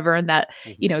filled or whatever, and that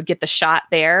get the shot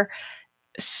there.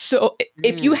 So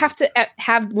if you have to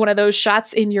have one of those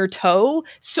shots in your toe,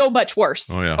 so much worse.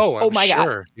 Oh yeah. Oh my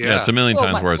God. Yeah, it's a million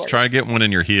times worse. Try to get one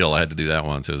in your heel. I had to do that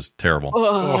once. It was terrible.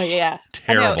 Oh yeah,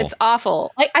 terrible. I know, it's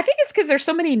awful. Like I think it's because there's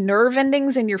so many nerve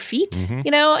endings in your feet,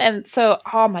 and so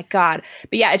oh my God.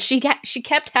 But yeah, she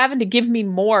kept having to give me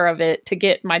more of it to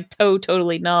get my toe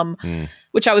totally numb.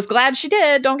 Which I was glad she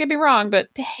did. Don't get me wrong,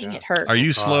 but dang, it hurt. Are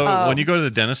you slow when you go to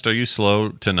the dentist? Are you slow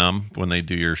to numb when they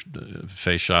do your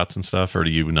face shots and stuff, or do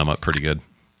you numb up pretty good?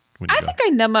 I think I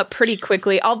numb up pretty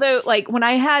quickly. Although, like when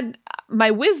I had my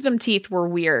wisdom teeth were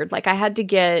weird. Like I had to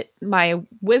get my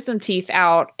wisdom teeth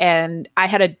out, and I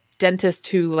had a dentist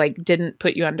who like didn't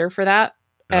put you under for that,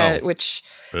 which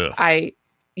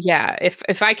Yeah,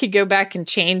 if I could go back and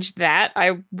change that,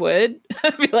 I would.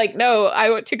 I'd be like, no, I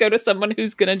want to go to someone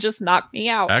who's going to just knock me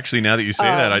out. Actually, now that you say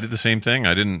that, I did the same thing.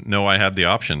 I didn't know I had the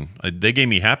option. They gave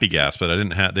me happy gas, but they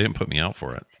didn't put me out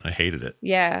for it. I hated it.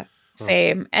 Yeah,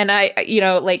 same. And I,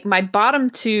 like my bottom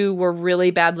two were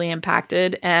really badly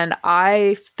impacted, and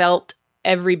I felt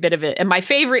every bit of it. And my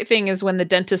favorite thing is when the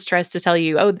dentist tries to tell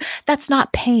you, oh, that's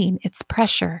not pain, it's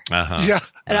pressure. Yeah.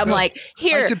 And I'm like,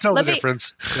 here, I can tell the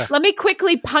difference. Yeah. Let me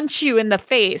quickly punch you in the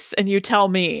face and you tell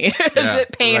me, is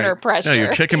it pain or pressure? Yeah,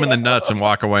 you kick him in the nuts and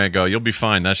walk away and go, you'll be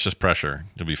fine. That's just pressure.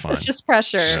 You'll be fine. It's just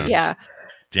pressure. Yeah.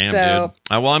 Damn, dude.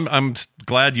 Well, I'm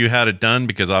glad you had it done,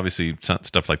 because obviously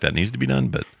stuff like that needs to be done,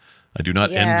 but I do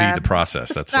not envy the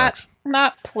process. That sucks.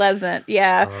 Not pleasant.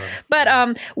 Yeah.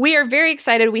 But we are very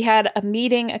excited. We had a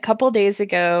meeting a couple days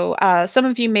ago. Some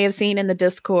of you may have seen in the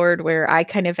Discord where I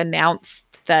kind of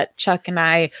announced that Chuck and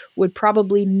I would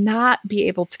probably not be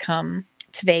able to come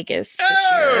to Vegas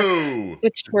this year,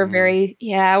 which we're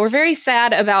very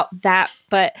sad about that.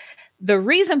 But the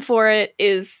reason for it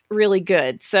is really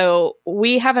good. So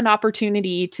we have an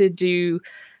opportunity to do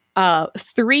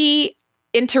 3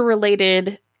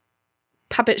 interrelated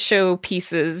puppet show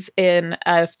pieces in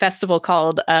a festival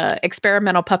called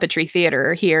Experimental Puppetry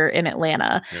Theater here in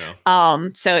Atlanta. Yeah.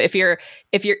 So if you're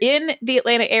in the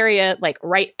Atlanta area, like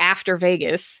right after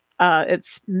Vegas,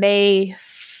 it's May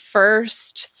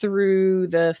 1st through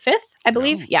the 5th, I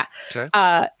believe. Yeah.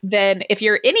 Okay. Then if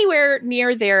you're anywhere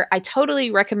near there, I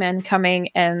totally recommend coming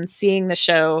and seeing the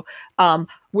show.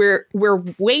 We're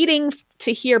waiting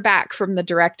to hear back from the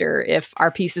director if our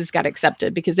pieces got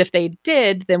accepted, because if they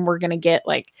did, then we're going to get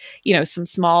some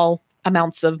small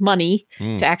amounts of money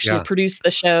to actually produce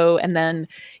the show, and then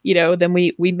then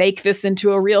we make this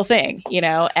into a real thing,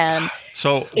 and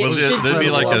so will there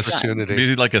be like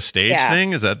a stage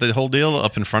thing? Is that the whole deal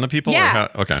up in front of people?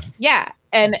 Okay. Yeah.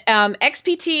 And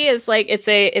XPT is like it's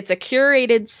a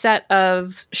curated set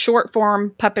of short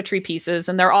form puppetry pieces,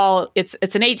 and they're all it's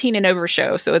an 18 and over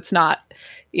show, so it's not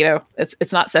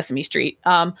it's not Sesame Street,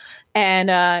 and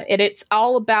it's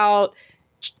all about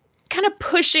kind of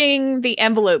pushing the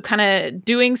envelope, kind of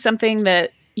doing something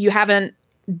that you haven't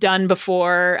done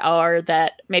before or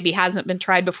that maybe hasn't been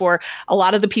tried before. A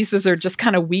lot of the pieces are just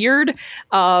kind of weird.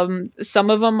 Some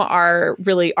of them are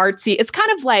really artsy. It's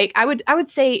kind of like I would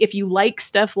say if you like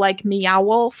stuff like Meow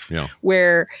Wolf,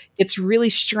 where it's really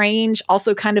strange,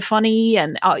 also kind of funny,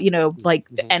 and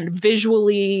and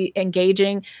visually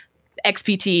engaging.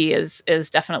 XPT is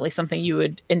definitely something you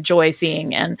would enjoy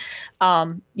seeing, and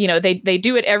they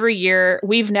do it every year.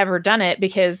 We've never done it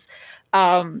because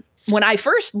when I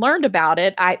first learned about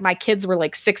it, my kids were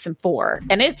like 6 and 4,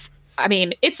 and it's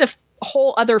a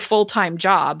whole other full-time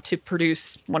job to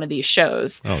produce one of these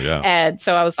shows. Oh yeah. And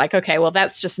so I was like, okay, well,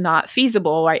 that's just not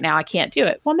feasible right now. I can't do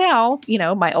it. Well, now,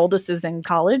 my oldest is in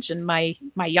college and my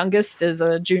youngest is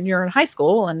a junior in high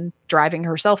school and driving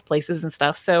herself places and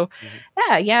stuff. So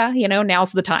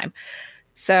now's the time.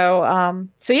 So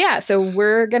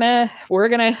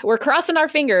we're crossing our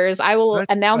fingers. I will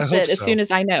announce it as soon as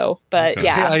I know. But okay.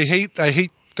 yeah, I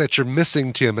hate that you're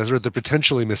missing TMS, or they're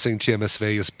potentially missing TMS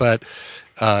Vegas. But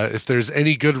if there's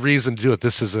any good reason to do it,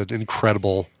 this is an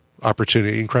incredible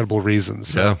opportunity, incredible reason.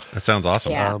 So yeah, that sounds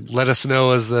awesome. Yeah. Let us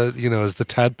know as the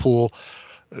Tadpool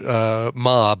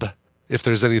mob if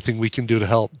there's anything we can do to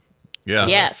help. Yeah.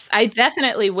 Yes, I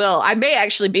definitely will. I may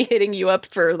actually be hitting you up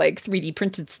for like 3D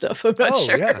printed stuff. I'm not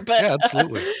sure. Yeah, but, yeah,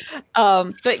 absolutely.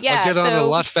 But yeah, I'll get on a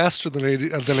lot faster than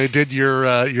I did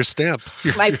your stamp.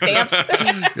 My stamps.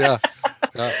 Yeah.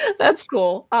 That's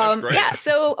cool. Yeah,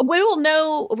 so we will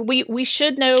know. We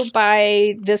should know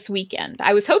by this weekend.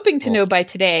 I was hoping to know by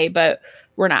today, but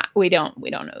we're not. We don't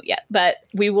know yet. But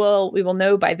we will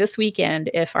know by this weekend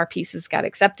if our pieces got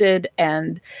accepted,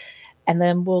 and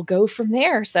then we'll go from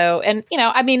there. So, and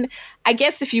I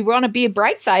guess if you want to be a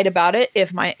bright side about it,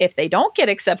 if they don't get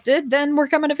accepted, then we're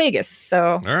coming to Vegas.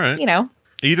 So, all right, it's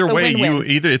either a way, win-win.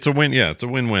 it's a win. Yeah, it's a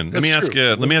win-win. Let me ask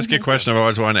you a question I've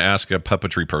always wanted to ask a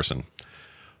puppetry person.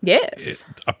 Yes.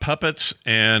 Puppets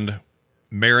and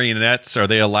marionettes, are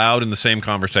they allowed in the same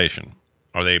conversation?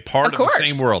 Are they part of the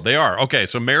same world? They are. Okay,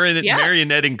 so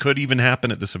marionetting could even happen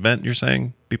at this event, you're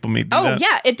saying? People meet do that?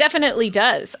 Yeah, it definitely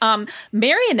does.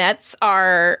 Marionettes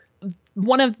are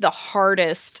one of the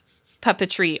hardest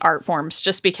puppetry art forms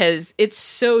just because it's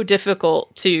so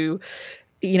difficult to,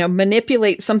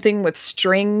 manipulate something with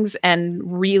strings and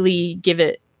really give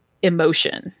it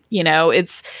emotion.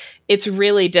 It's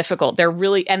really difficult. They're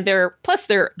unwieldy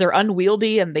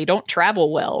and they don't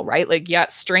travel well, right? Like you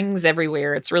got strings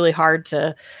everywhere. It's really hard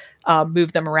to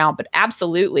move them around. But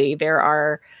absolutely, there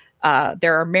are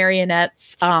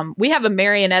marionettes. We have a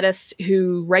marionettist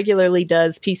who regularly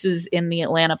does pieces in the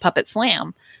Atlanta Puppet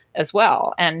Slam as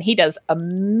well, and he does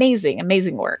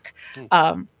amazing work.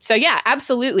 So yeah,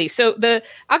 absolutely. So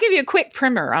I'll give you a quick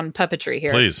primer on puppetry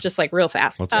here, please, just like real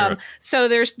fast. Let's hear it. So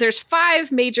there's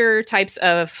 5 major types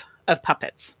of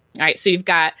puppets. All right, so you've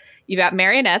got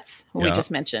marionettes, we just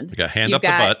mentioned. You got hand up the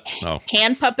butt. Oh.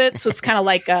 Hand puppets, so it's kind of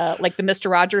like the Mr.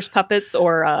 Rogers puppets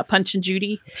or Punch and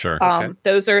Judy. Sure. Okay.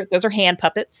 Those are hand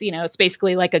puppets. It's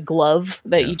basically like a glove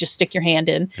that you just stick your hand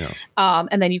in. Yeah.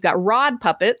 And then you've got rod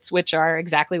puppets, which are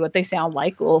exactly what they sound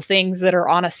like, little things that are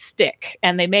on a stick,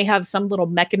 and they may have some little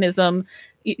mechanism,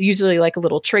 usually like a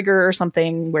little trigger or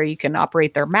something where you can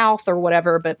operate their mouth or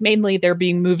whatever, but mainly they're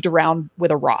being moved around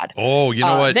with a rod. Oh, you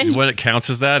know what? When it counts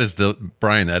as that is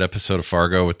Brian, that episode of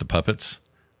Fargo with the puppets.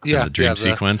 Yeah. The dream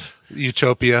sequence.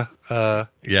 Utopia.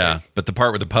 Yeah. But the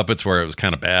part with the puppets where it was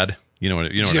kind of bad. You know what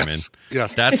I mean?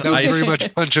 Yes. That was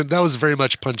very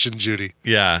much Punch and Judy.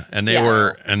 Yeah. And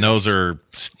those would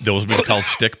be called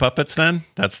stick puppets then?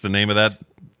 That's the name of that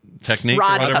technique?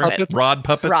 Rod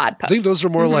puppets. I think those are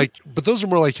more those are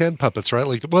more like hand puppets, right?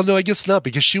 Like, well, no, I guess not,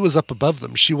 because she was up above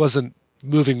them. She wasn't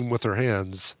moving with her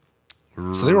hands.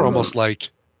 So they were almost like...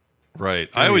 Right.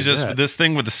 I always this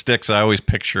thing with the sticks, I always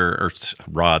picture, or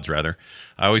rods rather,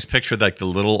 I always picture like the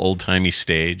little old-timey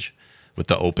stage with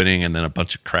the opening and then a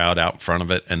bunch of crowd out in front of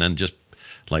it, and then just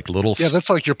like little... Yeah, that's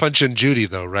like your Punch and Judy,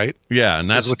 though, right? Yeah, and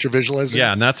that's what you're visualizing.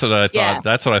 Yeah, and that's what I thought. Yeah.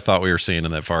 That's what I thought we were seeing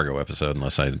in that Fargo episode.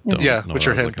 Unless I don't. Yeah, know which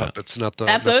are hand puppets, not the.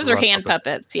 Those are hand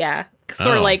puppets. Yeah,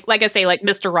 sort of like I say, like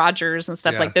Mr. Rogers and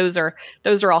stuff. Like those are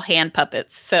all hand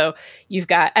puppets. So you've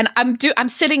got, and I'm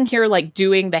sitting here like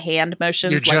doing the hand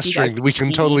motions. You're gesturing. We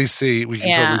can totally see. We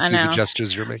can totally see the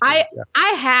gestures you're making.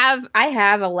 I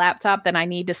have a laptop that I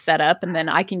need to set up, and then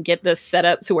I can get this set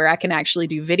up to where I can actually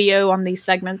do video on these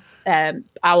segments, and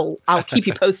I'll keep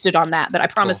you posted on that. But I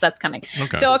promise that's coming.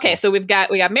 Okay. So we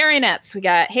got marionettes, we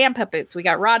got hand puppets, we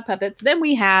got rod puppets, then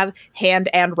we have hand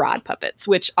and rod puppets,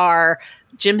 which are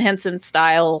Jim Henson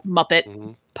style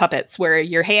Muppet puppets, where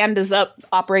your hand is up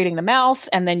operating the mouth,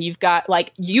 and then you've got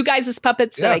like you guys'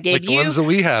 puppets that I gave like the ones that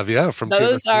we have, from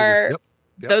those are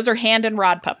those are hand and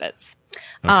rod puppets.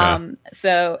 Okay.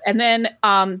 So, and then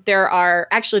there are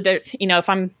actually there's, if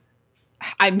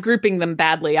I'm grouping them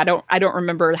badly. I don't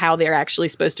remember how they're actually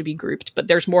supposed to be grouped, but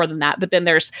there's more than that. But then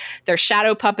there's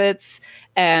shadow puppets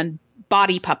and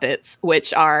body puppets,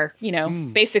 which are,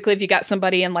 basically if you got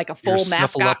somebody in like a full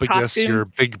mascot costume, your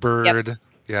Big Bird. Yep.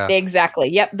 Yeah. Exactly.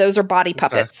 Yep. Those are body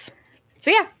puppets. So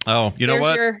yeah. Oh, you know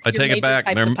what? I take it back.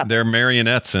 They're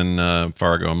marionettes in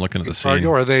Fargo. I'm looking at the scene.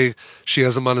 Fargo, are they? She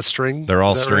has them on a string. They're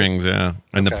all strings, right? Yeah.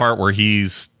 And the part where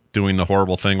he's doing the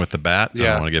horrible thing with the bat, I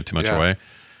don't want to give too much away.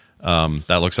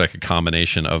 That looks like a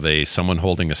combination of someone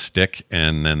holding a stick,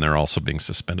 and then they're also being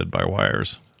suspended by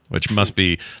wires, which must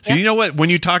be. So you know what? When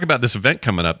you talk about this event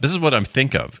coming up, this is what I'm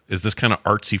think of: is this kind of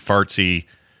artsy fartsy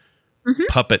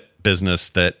puppet business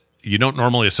that you don't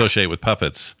normally associate with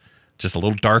puppets. Just a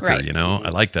little darker, right. I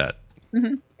like that.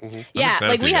 Yeah,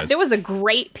 like there was a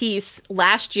great piece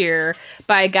last year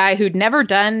by a guy who'd never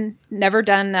done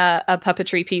a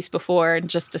puppetry piece before and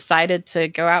just decided to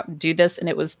go out and do this, and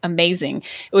it was amazing.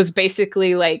 It was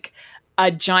basically like a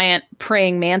giant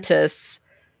praying mantis.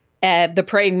 The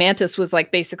praying mantis was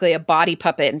like basically a body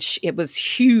puppet, and it was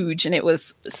huge, and it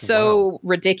was so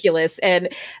ridiculous. And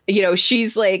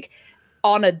she's like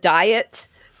on a diet.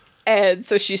 And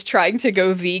so she's trying to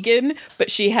go vegan, but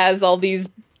she has all these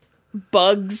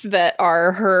bugs that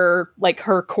are her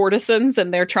courtesans,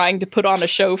 and they're trying to put on a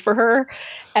show for her.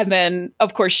 And then,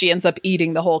 of course, she ends up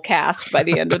eating the whole cast by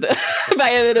the end of the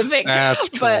thing. That's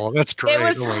cool. That's great. It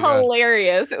was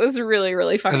hilarious. It was really,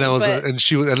 really funny. And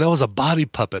that was a body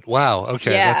puppet. Wow. Okay,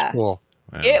 that's cool.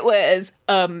 Wow. It was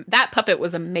that puppet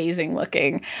was amazing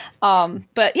looking.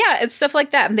 But yeah, it's stuff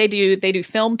like that. And they do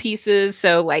film pieces.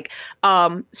 So like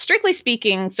strictly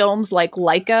speaking, films like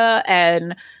Laika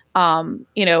and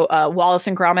Wallace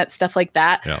and Gromit, stuff like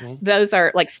that. Yeah. Those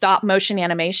are like stop motion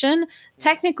animation.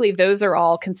 Technically, those are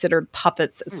all considered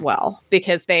puppets as well,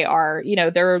 because they are,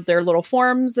 they're little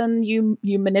forms, and you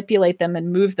manipulate them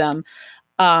and move them.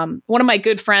 One of my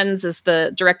good friends is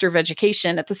the director of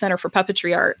education at the Center for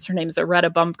Puppetry Arts. Her name is Aretta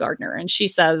Bumgardner, and she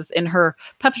says in her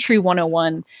Puppetry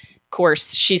 101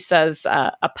 course, she says,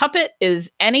 a puppet is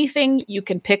anything you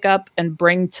can pick up and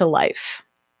bring to life.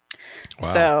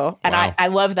 Wow. So, and I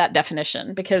love that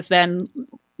definition, because then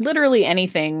literally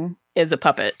anything is a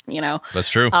puppet, That's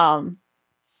true.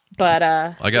 But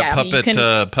I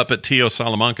got puppet Tio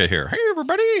Salamanca here. Hey,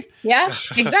 everybody. Yeah,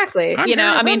 exactly.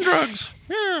 Drugs.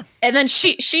 Yeah. And then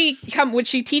when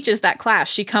she teaches that class,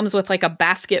 she comes with like a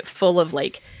basket full of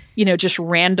like, just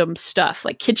random stuff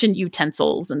like kitchen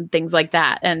utensils and things like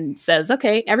that, and says,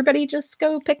 "Okay, everybody, just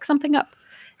go pick something up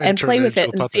and play with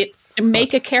it and see it, and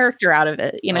make a character out of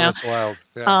it." Oh, that's wild.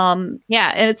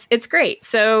 Yeah. And it's great.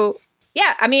 So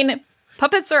yeah, I mean,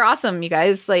 puppets are awesome, you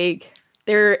guys. Like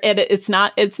it's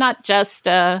not just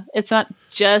the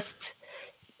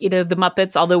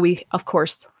Muppets, although we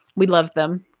love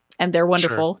them and they're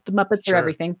wonderful. Sure. The Muppets are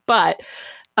everything, but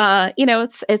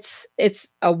it's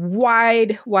a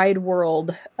wide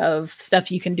world of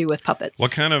stuff you can do with puppets.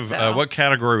 What kind of what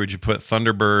category would you put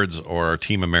Thunderbirds or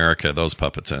Team America, those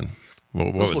puppets in?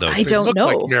 What would those? I don't know.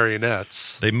 Like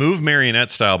marionettes. They move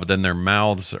marionette style, but then their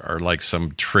mouths are like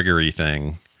some triggery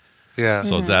thing. Yeah.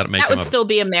 So does that make that would still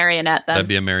be a marionette then? That'd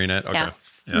be a marionette. Okay. Yeah.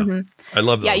 Mm-hmm. I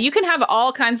love those. Yeah, you can have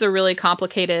all kinds of really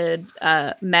complicated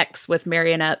mechs with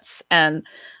marionettes, and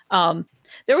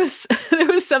there was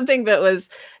something that was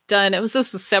done. This was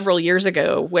several years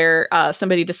ago, where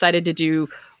somebody decided to do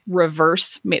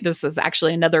reverse. This is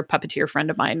actually another puppeteer friend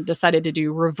of mine decided to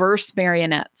do reverse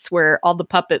marionettes, where all the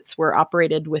puppets were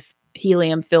operated with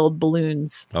helium-filled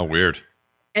balloons. Oh, weird.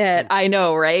 And I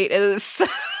know, right? It was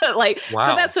like, wow.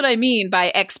 So that's what I mean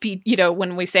by XP.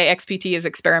 When we say XPT is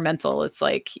experimental, it's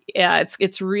like, yeah,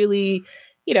 it's really,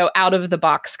 out of the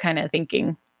box kind of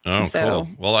thinking. Oh, cool.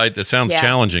 Well, it sounds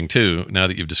challenging too, now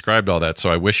that you've described all that.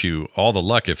 So I wish you all the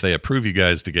luck if they approve you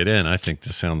guys to get in. I think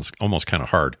this sounds almost kind of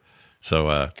hard.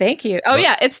 So thank you. Oh,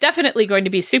 yeah, it's definitely going to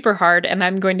be super hard, and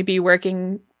I'm going to be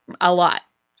working a lot.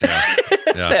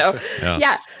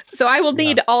 Yeah. So I will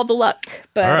need all the luck.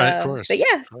 But, all right, of course. But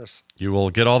yeah, of course. You will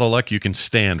get all the luck you can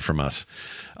stand from us.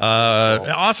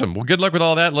 Awesome. Well, good luck with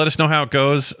all that. Let us know how it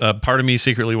goes. Part of me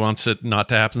secretly wants it not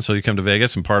to happen, so you come to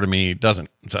Vegas, and part of me doesn't,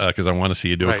 because I want to see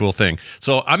you do a cool thing.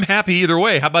 So I'm happy either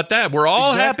way. How about that? We're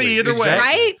all happy either way,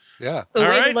 right? Yeah. The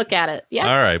way to look at it. Yeah.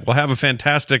 All right. Well, have a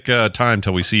fantastic time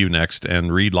till we see you next,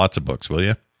 and read lots of books, will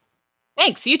you?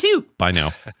 Thanks. You too. Bye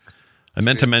now. I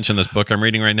meant to mention this book I'm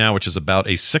reading right now, which is about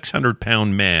a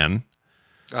 600-pound man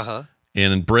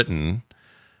in Britain.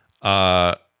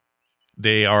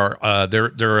 There are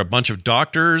a bunch of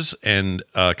doctors and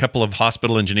a couple of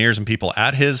hospital engineers and people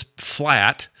at his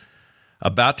flat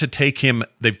about to take him.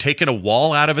 They've taken a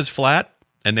wall out of his flat,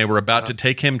 and they were about to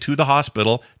take him to the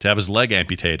hospital to have his leg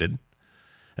amputated.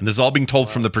 And this is all being told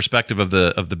from the perspective of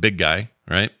the big guy,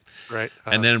 right? Right.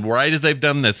 And then right as they've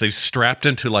done this, they've strapped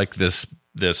him to like this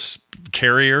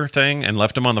carrier thing and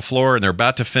left him on the floor, and they're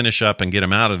about to finish up and get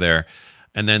him out of there.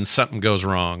 And then something goes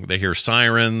wrong. They hear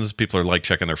sirens. People are like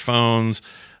checking their phones,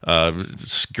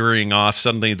 scurrying off.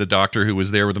 Suddenly the doctor who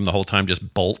was there with him the whole time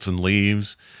just bolts and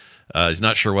leaves. He's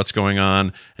not sure what's going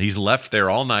on. He's left there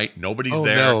all night. Nobody's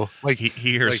there. No. Like he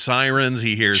hears sirens.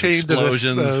 He hears chained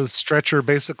explosions. To this, stretcher,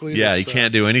 basically. Yeah, he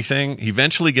can't do anything. He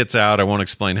eventually gets out. I won't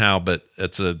explain how, but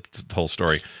it's a whole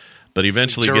story. But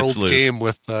eventually Gerald's gets loose. Game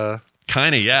with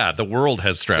kind of, yeah. The world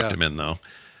has strapped him in though,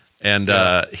 and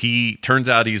he turns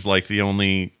out he's like the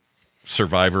only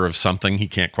survivor of something he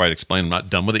can't quite explain. I'm not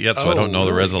done with it yet, so I don't know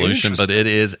the resolution. But it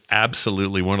is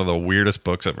absolutely one of the weirdest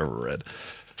books I've ever read.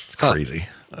 It's crazy.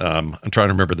 I'm trying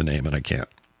to remember the name and I can't.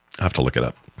 I have to look it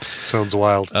up. Sounds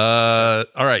wild.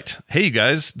 All right. Hey, you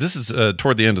guys, this is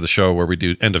toward the end of the show where we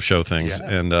do end of show things. Yeah.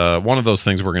 And one of those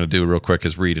things we're going to do real quick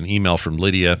is read an email from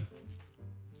Lydia,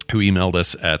 who emailed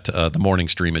us at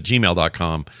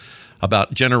themorningstream@gmail.com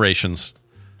about generations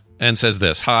and says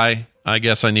this: Hi, I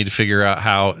guess I need to figure out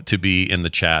how to be in the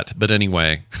chat. But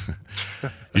anyway,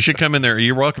 you should come in there.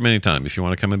 You're welcome anytime. If you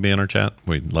want to come and be in our chat,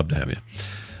 we'd love to have you.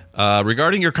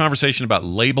 Regarding your conversation about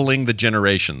labeling the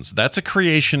generations, that's a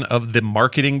creation of the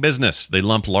marketing business. They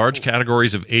lump large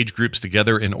categories of age groups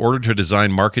together in order to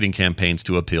design marketing campaigns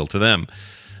to appeal to them.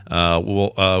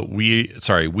 We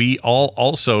all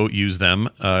also use them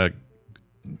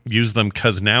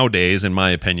because nowadays, in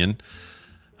my opinion,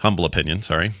 humble opinion,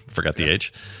 forgot the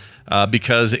age,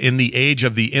 because in the age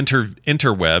of the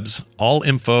interwebs, all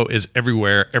info is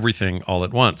everywhere, everything all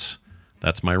at once.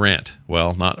 That's my rant.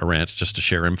 Well, not a rant, just to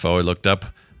share info I looked up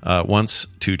once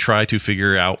to try to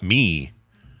figure out me.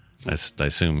 I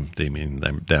assume they mean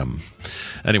them.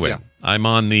 Anyway, I'm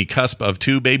on the cusp of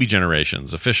two baby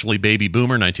generations. Officially baby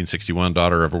boomer, 1961,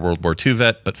 daughter of a World War II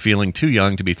vet, but feeling too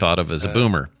young to be thought of as a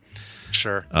boomer.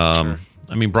 Sure. I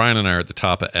mean, Brian and I are at the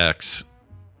top of X,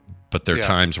 but there are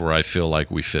times where I feel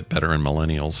like we fit better in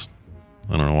millennials.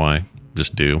 I don't know why.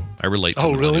 Just do. I relate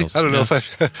to really? I don't know if I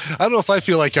don't know if I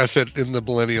feel like I fit in the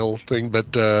millennial thing,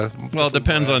 but well, it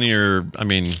depends on your. I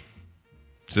mean,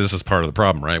 this is part of the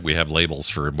problem, right? We have labels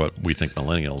for what we think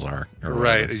millennials are,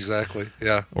 right? Exactly.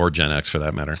 Yeah. Or Gen X for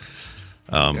that matter.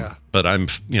 But I'm,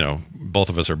 both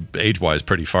of us are age-wise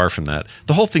pretty far from that.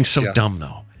 The whole thing's so dumb,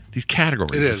 though. These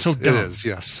categories, it is so dumb. It is.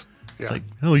 Yes. Yeah. It's like,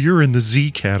 oh, you're in the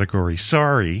Z category.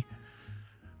 Sorry.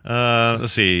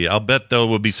 Let's see. I'll bet there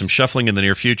will be some shuffling in the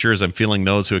near future, as I'm feeling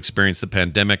those who experience the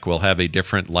pandemic will have a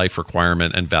different life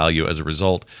requirement and value as a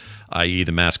result, i.e.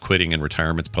 the mass quitting and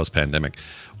retirements post-pandemic.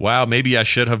 Wow, maybe I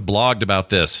should have blogged about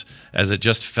this, as it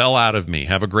just fell out of me.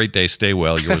 Have a great day. Stay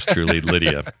well. Yours truly,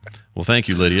 Lydia. Well, thank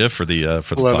you, Lydia, for the Love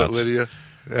thoughts. it, Lydia.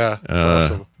 Yeah, that's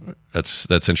awesome.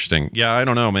 That's interesting. Yeah, I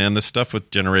don't know, man. This stuff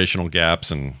with generational gaps,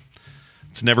 and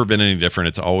it's never been any different.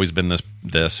 It's always been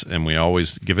this, and we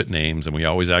always give it names, and we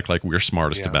always act like we're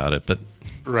smartest about it. But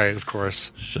right, of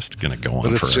course, it's just going to go on.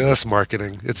 But it's forever. just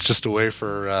marketing. It's just a way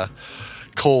for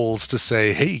Kohl's to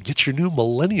say, "Hey, get your new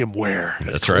Millennium wear."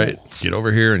 That's right. Get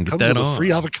over here and get that on.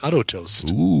 Free avocado toast.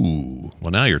 Ooh,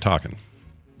 well, now you're talking.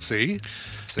 See?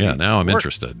 Yeah, now I'm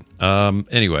interested.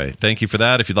 Anyway, thank you for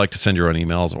that. If you'd like to send your own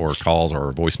emails or calls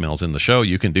or voicemails in the show,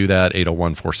 you can do that,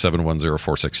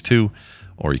 801-471-0462,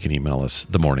 or you can email us,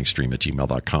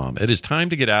 themorningstream@gmail.com. It is time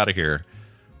to get out of here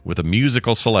with a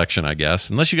musical selection, I guess.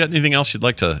 Unless you got anything else you'd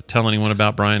like to tell anyone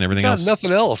about, Brian, everything else?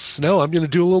 Nothing else. No, I'm going to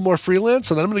do a little more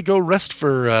freelance, and then I'm going to go rest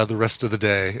for the rest of the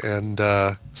day and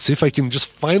see if I can just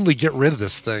finally get rid of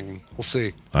this thing. We'll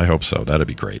see. I hope so. That'd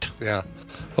be great. Yeah,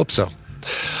 hope so.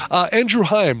 Andrew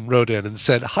Heim wrote in and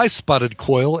said, "Hi, Spotted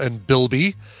Coil and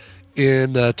Bilby.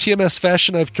 In TMS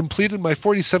fashion, I've completed my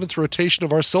 47th rotation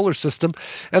of our solar system,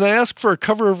 and I ask for a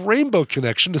cover of Rainbow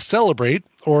Connection to celebrate,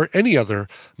 or any other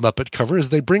Muppet cover, as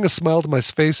they bring a smile to my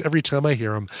face every time I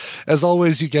hear them. As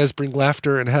always, you guys bring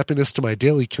laughter and happiness to my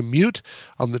daily commute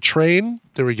on the train."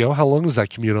 There we go. How long is that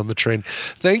commute on the train?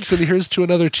 Thanks, and here's to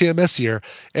another TMS year.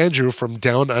 Andrew from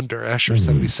Down Under, Asher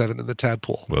 77 in the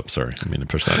Tadpole. Whoops, sorry. I mean to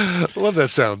push that. Love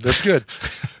that sound. That's good.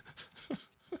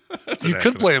 You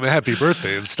could play him a happy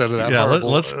birthday instead of that. Yeah, horrible,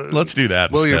 let's do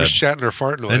that. William instead. Shatner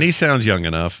fart noise. And he sounds young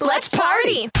enough. Let's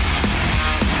party.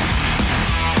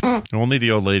 Only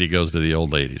the old lady goes to the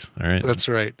old ladies. All right. That's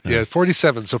right. Yeah,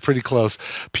 47, so pretty close.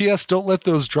 P.S. Don't let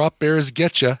those drop bears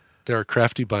get you. They're a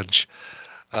crafty bunch.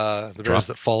 The bears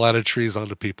that fall out of trees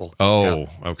onto people. Oh,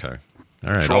 okay.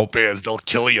 All right. Drop bears, they'll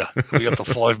kill you. We got the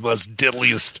 5 most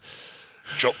deadliest.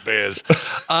 Jump bears.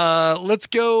 Let's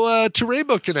go to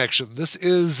Rainbow Connection. This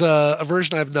is a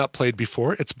version I've not played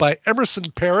before. It's by Emerson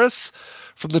Paris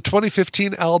from the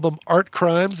 2015 album Art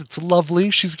Crimes. It's lovely.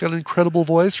 She's got an incredible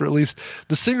voice, or at least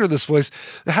the singer of this voice.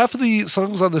 Half of the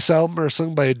songs on this album are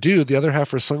sung by a dude. The other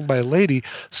half are sung by a lady.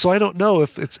 So I don't know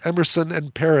if it's Emerson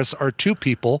and Paris are two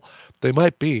people. They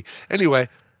might be. Anyway,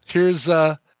 here's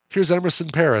Emerson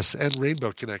Paris and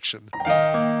Rainbow Connection.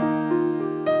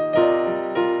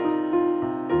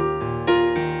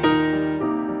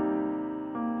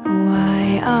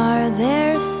 Why are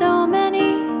there so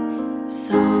many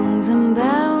songs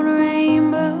about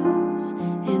rainbows,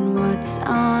 and what's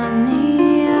on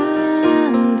the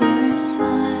other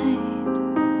side?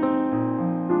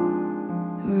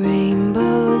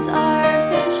 Rainbows are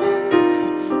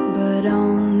visions, but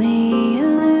only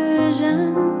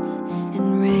illusions,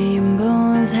 and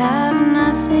rainbows have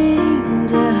nothing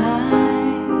to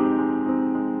hide.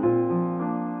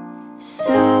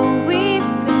 So we've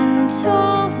been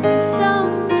told, and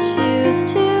some choose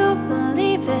to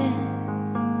believe it.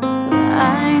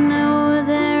 I know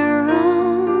they're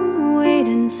wrong, wait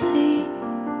and see.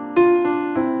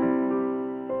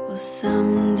 Well,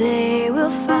 someday we'll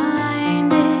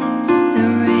find it, the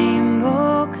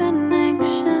rainbow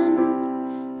connection,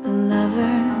 the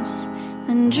lovers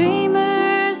and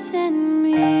dreamers in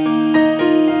me.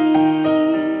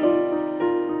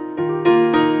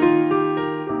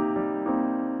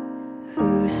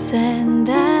 Who said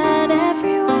that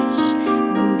every wish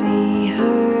would be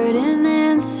heard and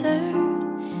answered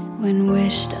when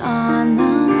wished on the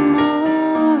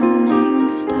morning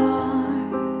star?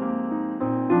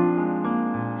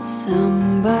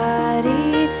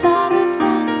 Somebody thought of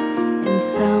that, and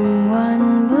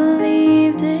someone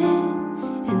believed it,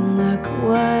 and look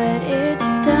what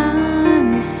it's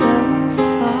done so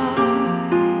far.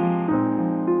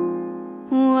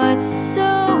 What's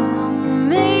so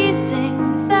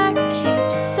amazing that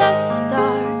keeps us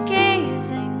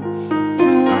stargazing,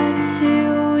 and what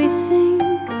do we think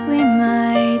we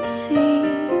might see?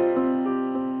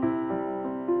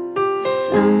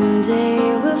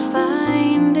 Someday we'll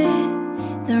find it,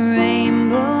 the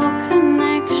rainbow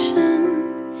connection,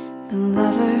 the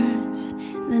lovers,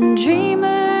 the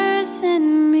dreamers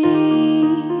in me.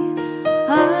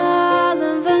 All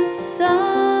of us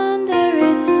under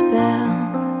its spell,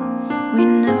 we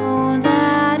know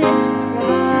that it's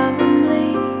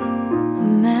probably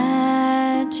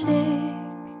magic.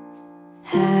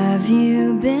 Have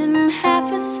you been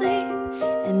half asleep,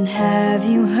 and have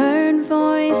you heard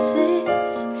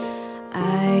voices?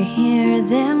 I hear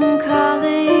them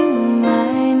calling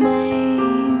my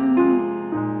name.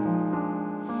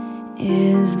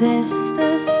 Is this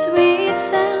the sweet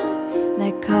sound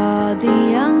that called the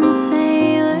young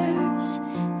sailors?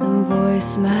 The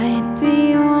voice might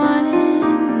be one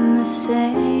and the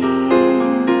same.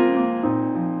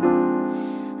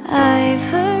 I've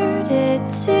heard it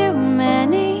too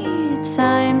many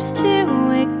times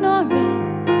to ignore it.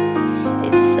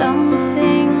 It's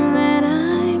something that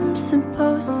I'm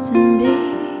supposed to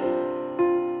be.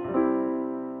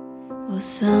 Well,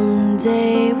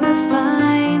 someday we'll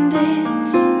find it,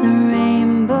 the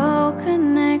rainbow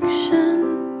connection,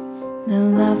 the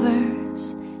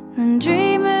lovers, the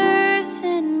dreamers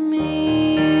in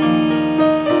me.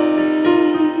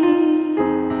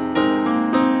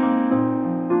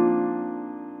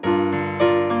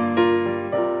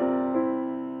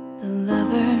 The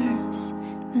lovers,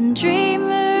 the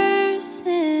dreamers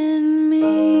in me.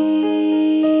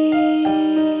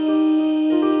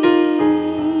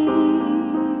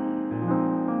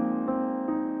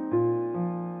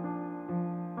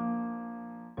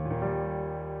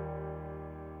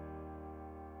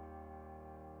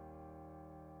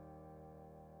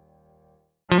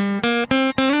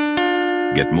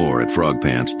 Get more at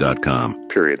frogpants.com.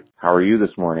 Period. How are you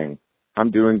this morning?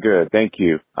 I'm doing good. Thank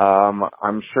you.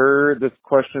 I'm sure this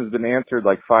question's been answered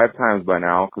like 5 times by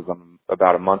now because I'm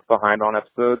about a month behind on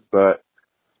episodes, but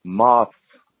moths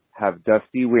have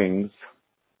dusty wings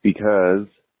because,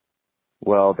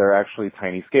 well, they're actually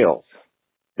tiny scales.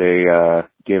 They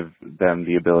give them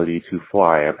the ability to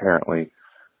fly, apparently.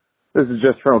 This is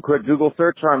just from a quick Google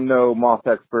search. I'm no moth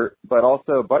expert, but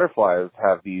also butterflies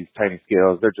have these tiny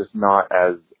scales. They're just not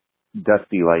as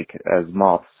dusty-like as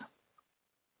moths.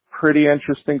 Pretty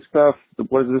interesting stuff.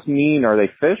 What does this mean? Are they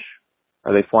fish?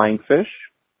 Are they flying fish?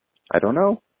 I don't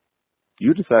know.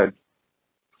 You decide.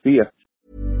 See ya.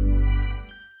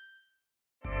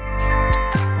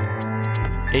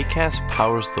 Acast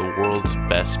powers the world's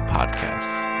best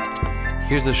podcasts.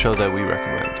 Here's a show that we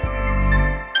recommend.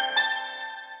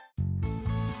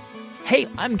 Hey,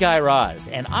 I'm Guy Raz,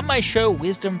 and on my show,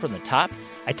 Wisdom from the Top,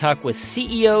 I talk with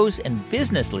CEOs and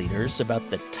business leaders about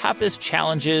the toughest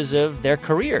challenges of their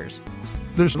careers.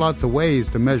 There's lots of ways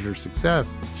to measure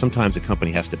success. Sometimes a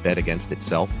company has to bet against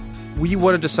itself. We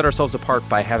wanted to set ourselves apart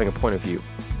by having a point of view.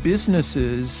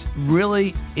 Businesses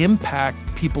really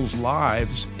impact people's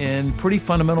lives in pretty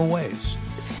fundamental ways.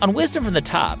 On Wisdom from the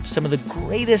Top, some of the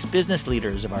greatest business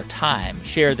leaders of our time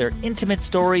share their intimate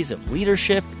stories of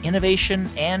leadership, innovation,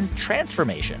 and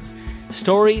transformation.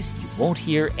 Stories you won't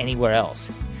hear anywhere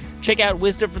else. Check out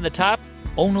Wisdom from the Top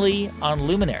only on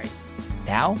Luminary.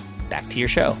 Now, back to your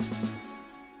show.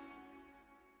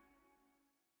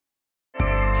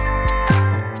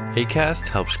 Acast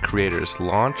helps creators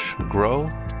launch, grow,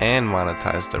 and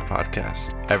monetize their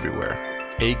podcasts everywhere.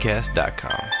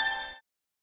 Acast.com.